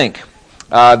we think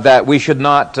that we should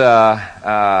not,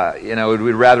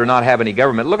 we'd rather not have any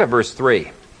government. Look at verse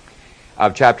 3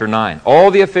 of chapter 9.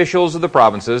 All the officials of the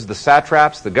provinces, the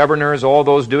satraps, the governors, all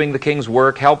those doing the king's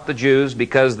work, helped the Jews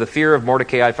because the fear of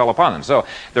Mordecai fell upon them. So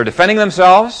they're defending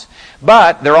themselves,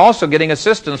 but they're also getting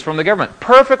assistance from the government.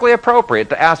 Perfectly appropriate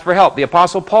to ask for help. The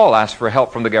Apostle Paul asked for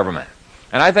help from the government.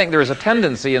 And I think there's a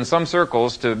tendency in some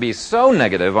circles to be so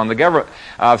negative on the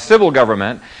civil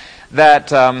government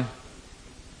that,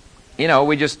 we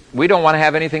don't want to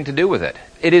have anything to do with it.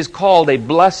 It is called a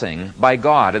blessing by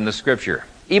God in the Scripture.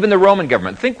 Even the Roman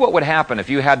government. Think what would happen if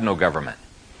you had no government.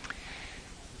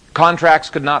 Contracts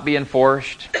could not be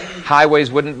enforced.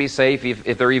 Highways wouldn't be safe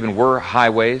if there even were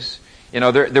highways.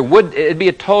 It'd be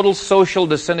a total social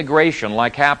disintegration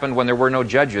like happened when there were no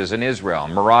judges in Israel.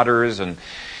 Marauders and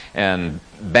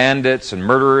bandits and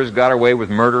murderers got away with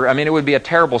murder. I mean, it would be a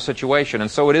terrible situation.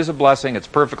 And so it is a blessing. It's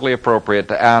perfectly appropriate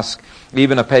to ask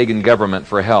even a pagan government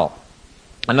for help.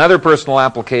 Another personal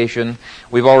application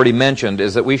we've already mentioned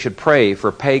is that we should pray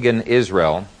for pagan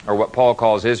Israel, or what Paul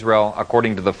calls Israel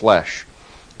according to the flesh,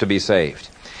 to be saved.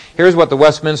 Here's what the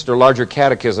Westminster Larger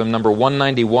Catechism, number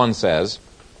 191, says.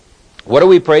 What do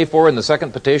we pray for in the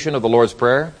second petition of the Lord's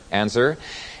Prayer? Answer.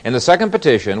 In the second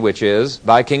petition, which is,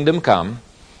 Thy kingdom come,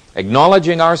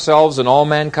 acknowledging ourselves and all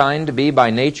mankind to be by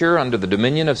nature under the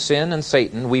dominion of sin and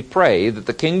Satan, we pray that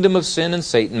the kingdom of sin and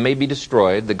Satan may be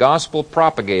destroyed, the gospel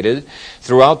propagated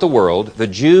throughout the world, the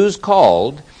Jews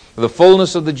called, the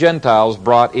fullness of the Gentiles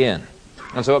brought in.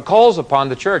 And so it calls upon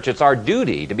the church. It's our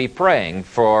duty to be praying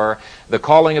for the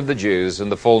calling of the Jews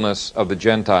and the fullness of the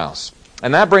Gentiles.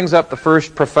 And that brings up the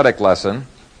first prophetic lesson.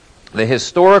 The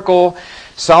historical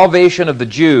salvation of the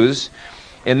Jews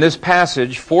in this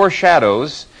passage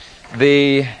foreshadows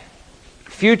the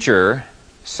future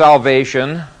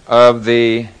salvation of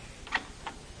the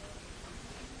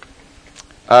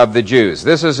Jews.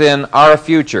 This is in our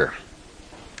future.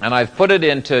 And I've put it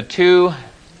into two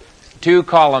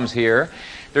columns here.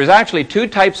 There's actually two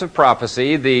types of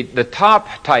prophecy. The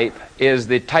top type is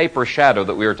the type or shadow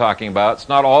that we were talking about. It's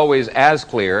not always as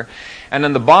clear. And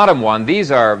then the bottom one,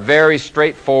 these are very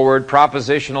straightforward,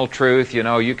 propositional truth.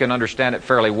 You can understand it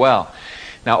fairly well.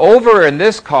 Now, over in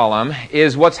this column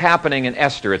is what's happening in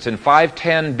Esther. It's in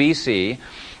 510 BC.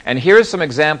 And here's some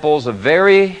examples of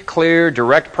very clear,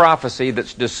 direct prophecy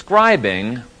that's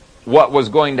describing what was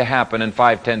going to happen in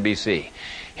 510 BC.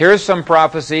 Here's some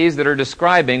prophecies that are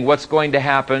describing what's going to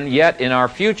happen yet in our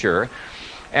future.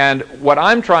 And what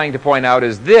I'm trying to point out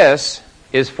is this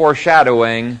is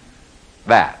foreshadowing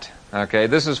that. Okay,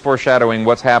 this is foreshadowing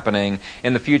what's happening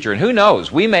in the future. And who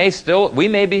knows, we may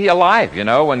be alive,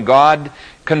 when God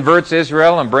converts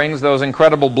Israel and brings those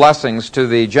incredible blessings to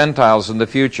the Gentiles in the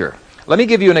future. Let me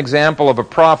give you an example of a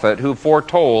prophet who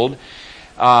foretold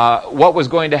what was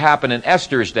going to happen in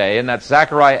Esther's day, and that's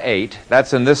Zechariah 8.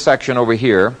 That's in this section over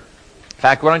here. In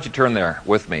fact, why don't you turn there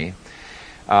with me?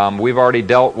 We've already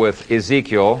dealt with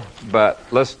Ezekiel, but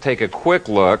let's take a quick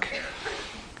look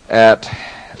at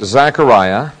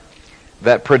Zechariah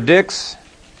that predicts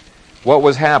what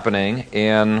was happening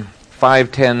in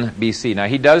 510 BC. Now,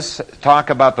 he does talk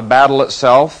about the battle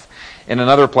itself in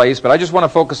another place, but I just want to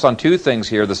focus on two things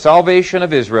here: the salvation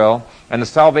of Israel and the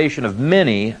salvation of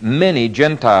many, many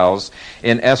Gentiles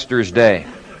in Esther's day.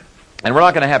 And we're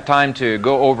not going to have time to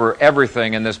go over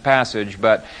everything in this passage,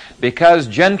 but because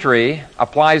Gentry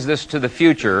applies this to the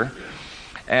future,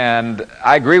 and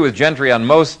I agree with Gentry on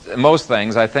most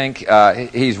things, I think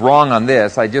he's wrong on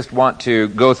this. I just want to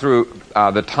go through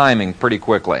the timing pretty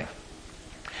quickly.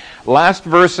 Last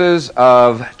verses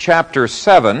of chapter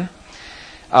 7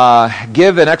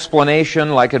 give an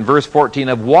explanation, like in verse 14,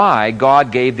 of why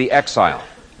God gave the exile.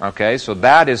 Okay, so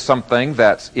that is something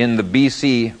that's in the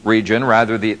BC region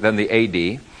rather than the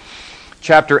AD.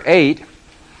 Chapter 8,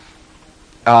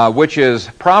 which is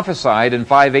prophesied in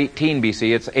 518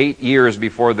 BC. It's 8 years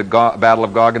before the Battle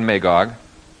of Gog and Magog.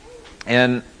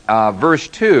 In verse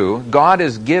 2, God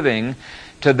is giving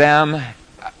to them,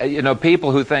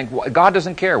 people who think, well, God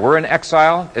doesn't care. We're in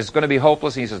exile. It's going to be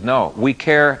hopeless. And he says, no, we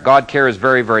care. God cares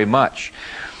very, very much.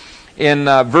 In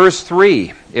verse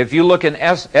 3, if you look in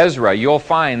Ezra, you'll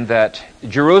find that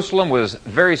Jerusalem was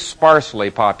very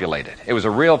sparsely populated. It was a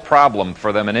real problem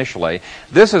for them initially.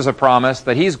 This is a promise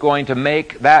that he's going to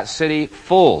make that city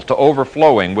full to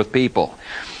overflowing with people.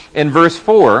 In verse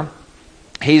 4,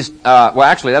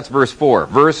 that's verse 4.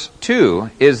 Verse 2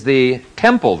 is the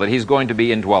temple that he's going to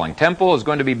be indwelling. Temple is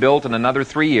going to be built in another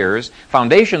 3 years.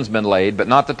 Foundation's been laid, but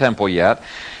not the temple yet.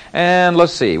 And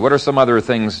let's see, what are some other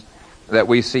things that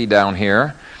we see down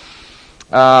here?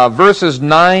 Verses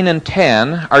 9 and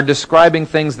 10 are describing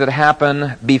things that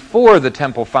happen before the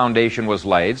temple foundation was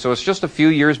laid. So it's just a few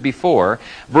years before.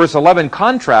 Verse 11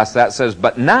 contrasts that, says,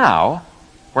 but now,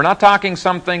 we're not talking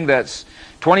something that's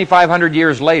 2,500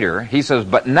 years later. He says,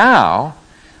 but now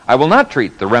I will not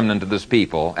treat the remnant of this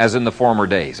people as in the former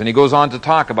days. And he goes on to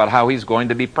talk about how he's going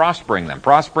to be prospering them.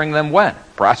 Prospering them when?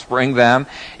 Prospering them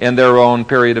in their own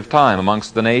period of time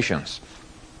amongst the nations.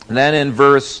 And then in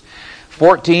verse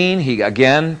 14, he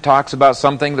again talks about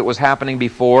something that was happening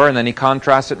before, and then he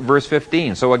contrasts it in verse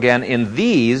 15. So again, in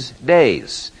these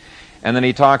days. And then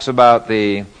he talks about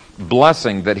the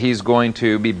blessing that he's going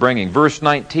to be bringing. Verse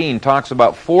 19 talks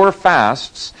about 4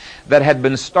 fasts that had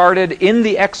been started in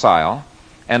the exile.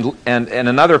 And in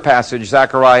another passage,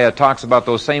 Zechariah talks about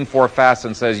those same 4 fasts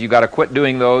and says, you got to quit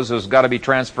doing those. Those got to be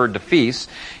transferred to feasts.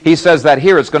 He says that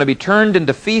here it's going to be turned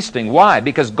into feasting. Why?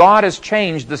 Because God has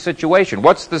changed the situation.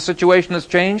 What's the situation that's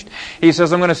changed? He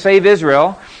says, I'm going to save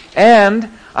Israel, and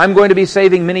I'm going to be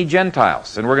saving many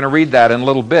Gentiles. And we're going to read that in a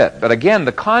little bit. But again,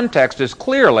 the context is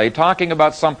clearly talking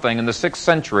about something in the 6th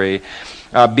century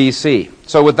BC.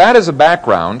 So with that as a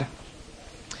background,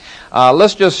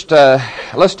 let's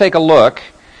take a look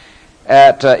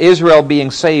at Israel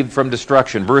being saved from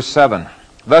destruction. Verse 7.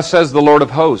 Thus says the Lord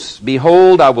of hosts,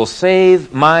 behold, I will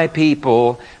save my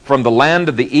people from the land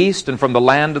of the east and from the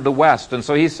land of the west. And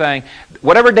so he's saying,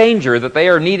 whatever danger that they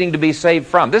are needing to be saved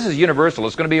from, this is universal.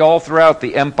 It's going to be all throughout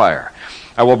the empire.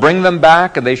 I will bring them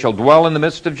back, and they shall dwell in the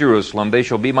midst of Jerusalem. They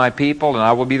shall be my people, and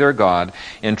I will be their God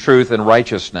in truth and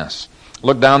righteousness.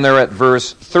 Look down there at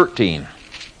verse 13.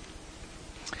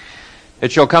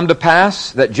 It shall come to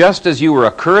pass that just as you were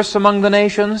a curse among the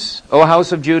nations, O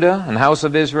house of Judah and house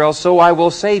of Israel, so I will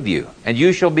save you, and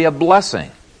you shall be a blessing.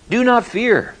 Do not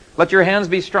fear. Let your hands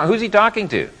be strong. Who's he talking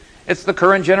to? It's the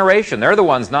current generation. They're the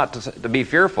ones not to be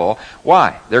fearful.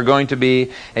 Why? They're going to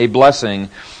be a blessing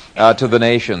to the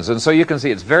nations. And so you can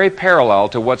see it's very parallel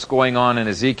to what's going on in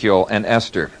Ezekiel and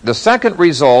Esther. The second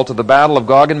result of the battle of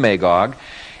Gog and Magog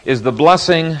is the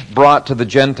blessing brought to the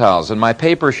Gentiles. And my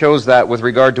paper shows that with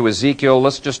regard to Ezekiel.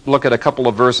 Let's just look at a couple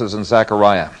of verses in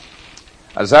Zechariah.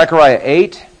 Zechariah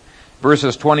 8,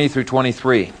 verses 20 through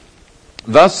 23.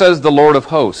 Thus says the Lord of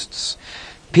hosts,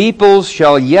 peoples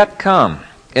shall yet come,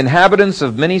 inhabitants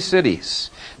of many cities.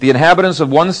 The inhabitants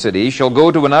of one city shall go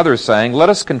to another, saying, let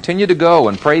us continue to go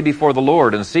and pray before the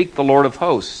Lord and seek the Lord of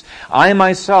hosts. I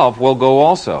myself will go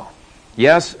also.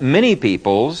 Yes, many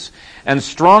peoples and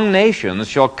strong nations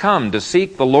shall come to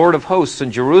seek the Lord of hosts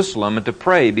in Jerusalem and to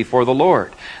pray before the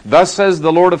Lord. Thus says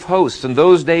the Lord of hosts, in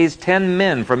those days 10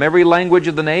 men from every language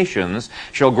of the nations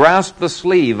shall grasp the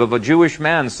sleeve of a Jewish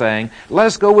man, saying, let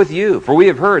us go with you, for we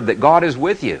have heard that God is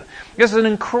with you. This is an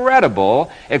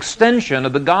incredible extension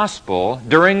of the gospel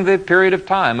during the period of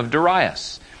time of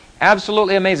Darius.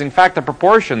 Absolutely amazing. In fact, the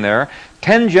proportion there,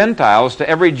 10 Gentiles to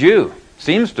every Jew,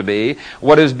 seems to be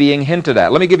what is being hinted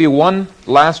at. Let me give you one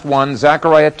last one,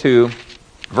 Zechariah 2,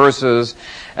 verses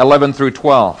 11 through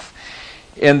 12.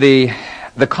 In the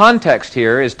context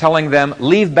here is telling them,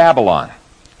 leave Babylon.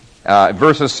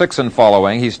 Verses 6 and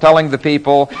following, he's telling the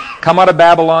people, come out of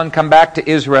Babylon, come back to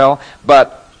Israel.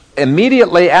 But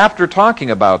immediately after talking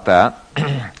about that,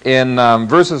 in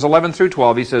verses 11 through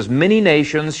 12, he says, many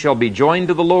nations shall be joined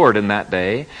to the Lord in that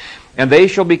day, and they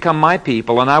shall become my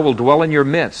people, and I will dwell in your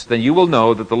midst. Then you will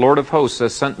know that the Lord of hosts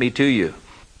has sent me to you.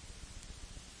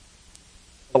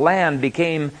 The land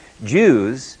became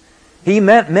Jews. He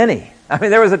meant many. I mean,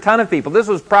 there was a ton of people. This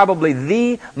was probably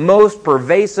the most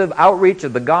pervasive outreach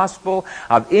of the gospel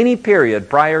of any period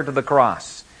prior to the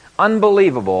cross.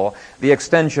 Unbelievable, the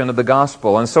extension of the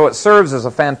gospel. And so it serves as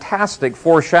a fantastic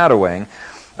foreshadowing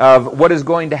of what is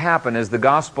going to happen as the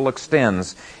gospel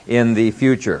extends in the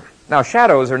future. Now,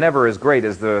 shadows are never as great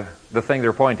as the thing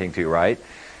they're pointing to, right?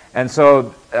 And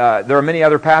so there are many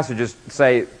other passages that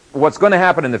say what's going to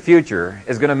happen in the future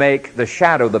is going to make the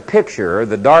shadow, the picture,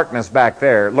 the darkness back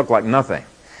there look like nothing.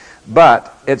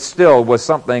 But it still was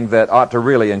something that ought to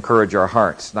really encourage our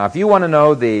hearts. Now, if you want to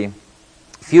know the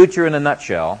future in a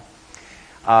nutshell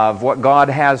of what God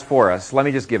has for us, let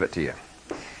me just give it to you.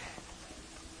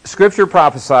 Scripture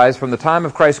prophesies from the time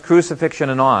of Christ's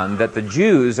crucifixion and on that the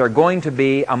Jews are going to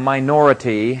be a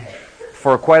minority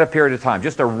for quite a period of time.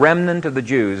 Just a remnant of the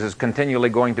Jews is continually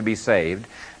going to be saved.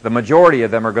 The majority of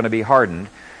them are going to be hardened.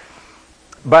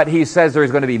 But he says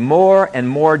there's going to be more and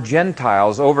more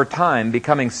Gentiles over time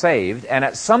becoming saved. And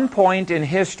at some point in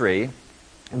history,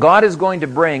 God is going to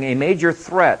bring a major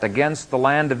threat against the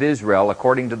land of Israel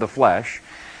according to the flesh.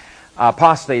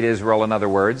 Apostate Israel, in other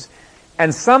words.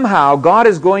 And somehow God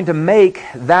is going to make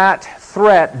that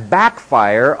threat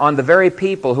backfire on the very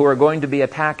people who are going to be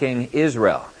attacking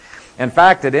Israel. In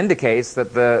fact, it indicates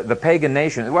that the pagan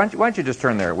nation... Why don't you just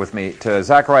turn there with me to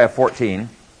Zechariah 14.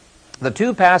 The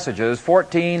two passages,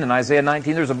 14 and Isaiah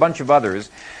 19, there's a bunch of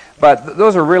others, but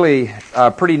those are really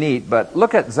pretty neat. But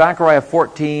look at Zechariah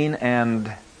 14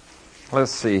 and,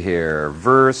 let's see here,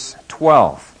 verse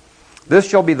 12. This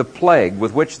shall be the plague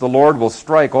with which the Lord will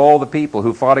strike all the people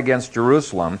who fought against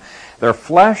Jerusalem. Their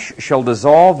flesh shall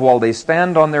dissolve while they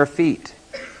stand on their feet.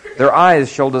 Their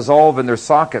eyes shall dissolve in their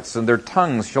sockets, and their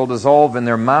tongues shall dissolve in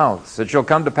their mouths. It shall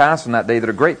come to pass in that day that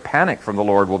a great panic from the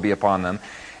Lord will be upon them,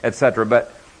 etc.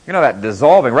 But you know, that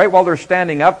dissolving, right while they're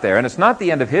standing up there. And it's not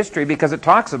the end of history because it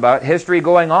talks about history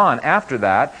going on after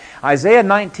that. Isaiah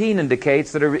 19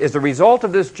 indicates that as a result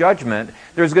of this judgment,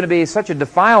 there's going to be such a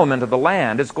defilement of the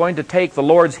land, it's going to take the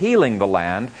Lord's healing the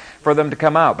land for them to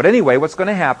come out. But anyway, what's going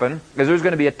to happen is there's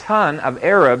going to be a ton of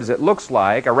Arabs, it looks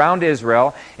like, around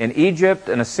Israel, in Egypt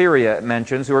and Assyria, it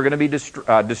mentions, who are going to be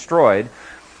destroyed.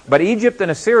 But Egypt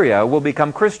and Assyria will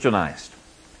become Christianized.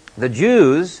 The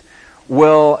Jews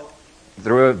will,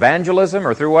 through evangelism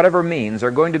or through whatever means,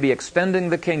 are going to be extending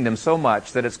the kingdom so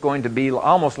much that it's going to be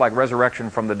almost like resurrection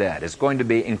from the dead. It's going to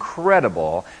be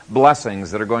incredible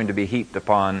blessings that are going to be heaped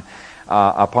upon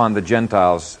the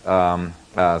Gentiles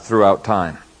throughout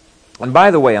time. And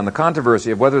by the way, on the controversy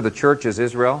of whether the church is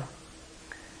Israel,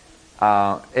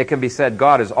 it can be said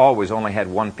God has always only had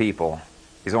one people.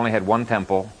 He's only had one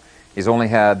temple. He's only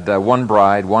had one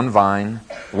bride, one vine,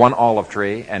 one olive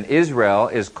tree, and Israel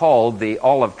is called the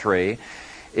olive tree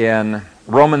in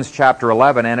Romans chapter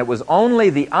 11, and it was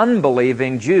only the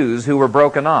unbelieving Jews who were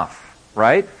broken off,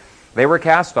 right? They were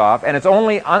cast off, and it's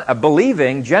only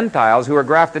believing Gentiles who are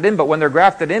grafted in, but when they're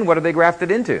grafted in, what are they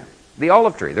grafted into? The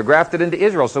olive tree. They're grafted into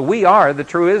Israel, so we are the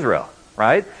true Israel,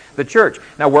 right? The church.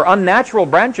 Now, we're unnatural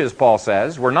branches, Paul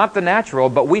says. We're not the natural,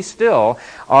 but we still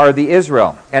are the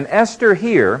Israel. And Esther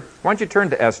here, why don't you turn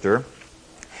to Esther?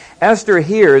 Esther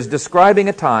here is describing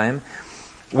a time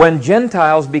when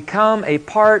Gentiles become a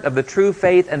part of the true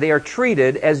faith and they are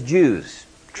treated as Jews,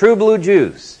 true blue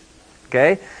Jews.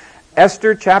 Okay?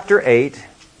 Esther chapter 8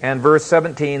 and verse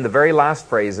 17, the very last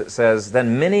phrase, it says,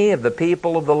 "Then many of the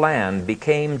people of the land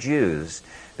became Jews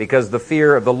because the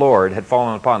fear of the Lord had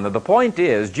fallen upon them." The point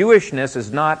is, Jewishness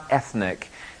is not ethnic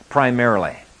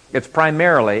primarily. It's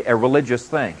primarily a religious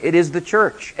thing. It is the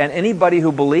church. And anybody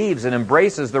who believes and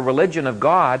embraces the religion of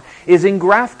God is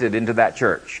engrafted into that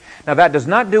church. Now, that does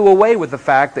not do away with the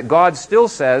fact that God still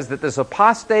says that this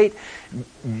apostate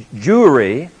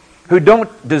Jewry who don't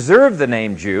deserve the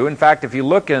name Jew. In fact, if you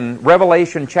look in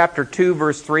Revelation chapter 2,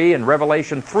 verse 3 and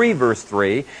Revelation 3, verse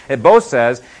 3, it both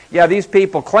says, yeah, these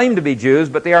people claim to be Jews,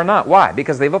 but they are not. Why?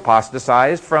 Because they've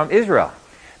apostatized from Israel.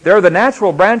 They're the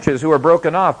natural branches who are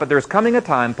broken off, but there's coming a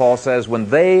time, Paul says, when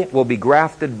they will be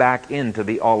grafted back into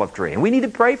the olive tree. And we need to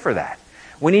pray for that.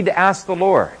 We need to ask the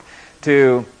Lord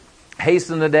to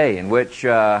hasten the day in which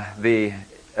the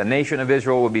nation of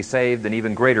Israel will be saved and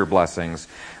even greater blessings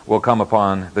will come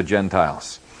upon the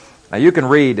Gentiles. Now you can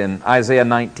read in Isaiah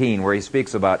 19 where he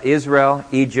speaks about Israel,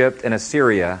 Egypt, and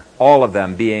Assyria, all of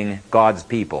them being God's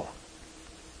people.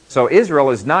 So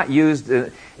Israel is not used,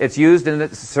 it's used in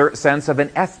the sense of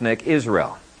an ethnic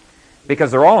Israel.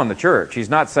 Because they're all in the church. He's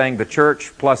not saying the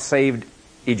church plus saved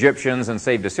Egyptians and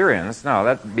saved Assyrians. No,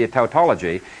 that would be a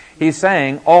tautology. He's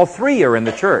saying all three are in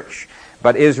the church.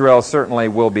 But Israel certainly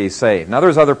will be saved. Now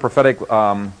there's other prophetic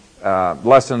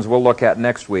lessons we'll look at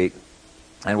next week.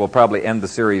 And we'll probably end the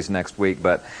series next week.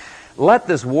 But let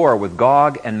this war with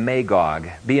Gog and Magog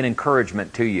be an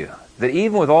encouragement to you. That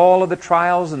even with all of the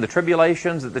trials and the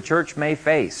tribulations that the church may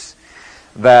face,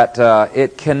 that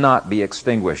it cannot be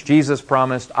extinguished. Jesus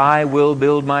promised, "I will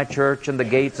build my church and the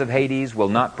gates of Hades will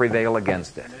not prevail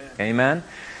against it." Amen?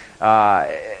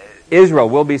 Israel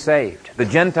will be saved. The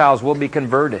Gentiles will be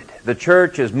converted. The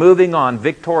church is moving on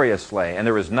victoriously, and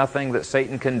there is nothing that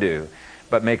Satan can do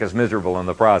but make us miserable in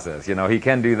the process. You know, he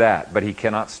can do that, but he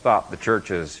cannot stop the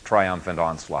church's triumphant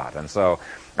onslaught. And so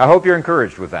I hope you're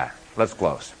encouraged with that. Let's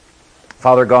close.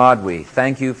 Father God, we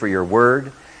thank you for your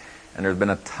word. And there's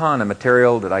been a ton of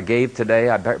material that I gave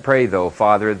today. I pray, though,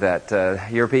 Father, that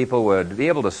your people would be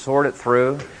able to sort it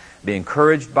through, be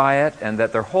encouraged by it, and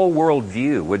that their whole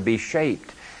worldview would be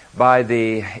shaped by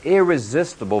the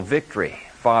irresistible victory,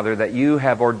 Father, that you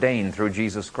have ordained through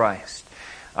Jesus Christ.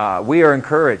 We are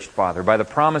encouraged, Father, by the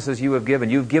promises you have given.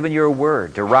 You've given your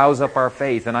word to rouse up our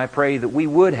faith, and I pray that we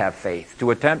would have faith to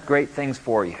attempt great things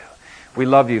for you. We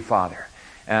love you, Father.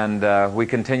 And we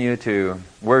continue to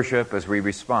worship as we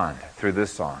respond through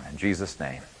this song. In Jesus'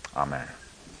 name, amen.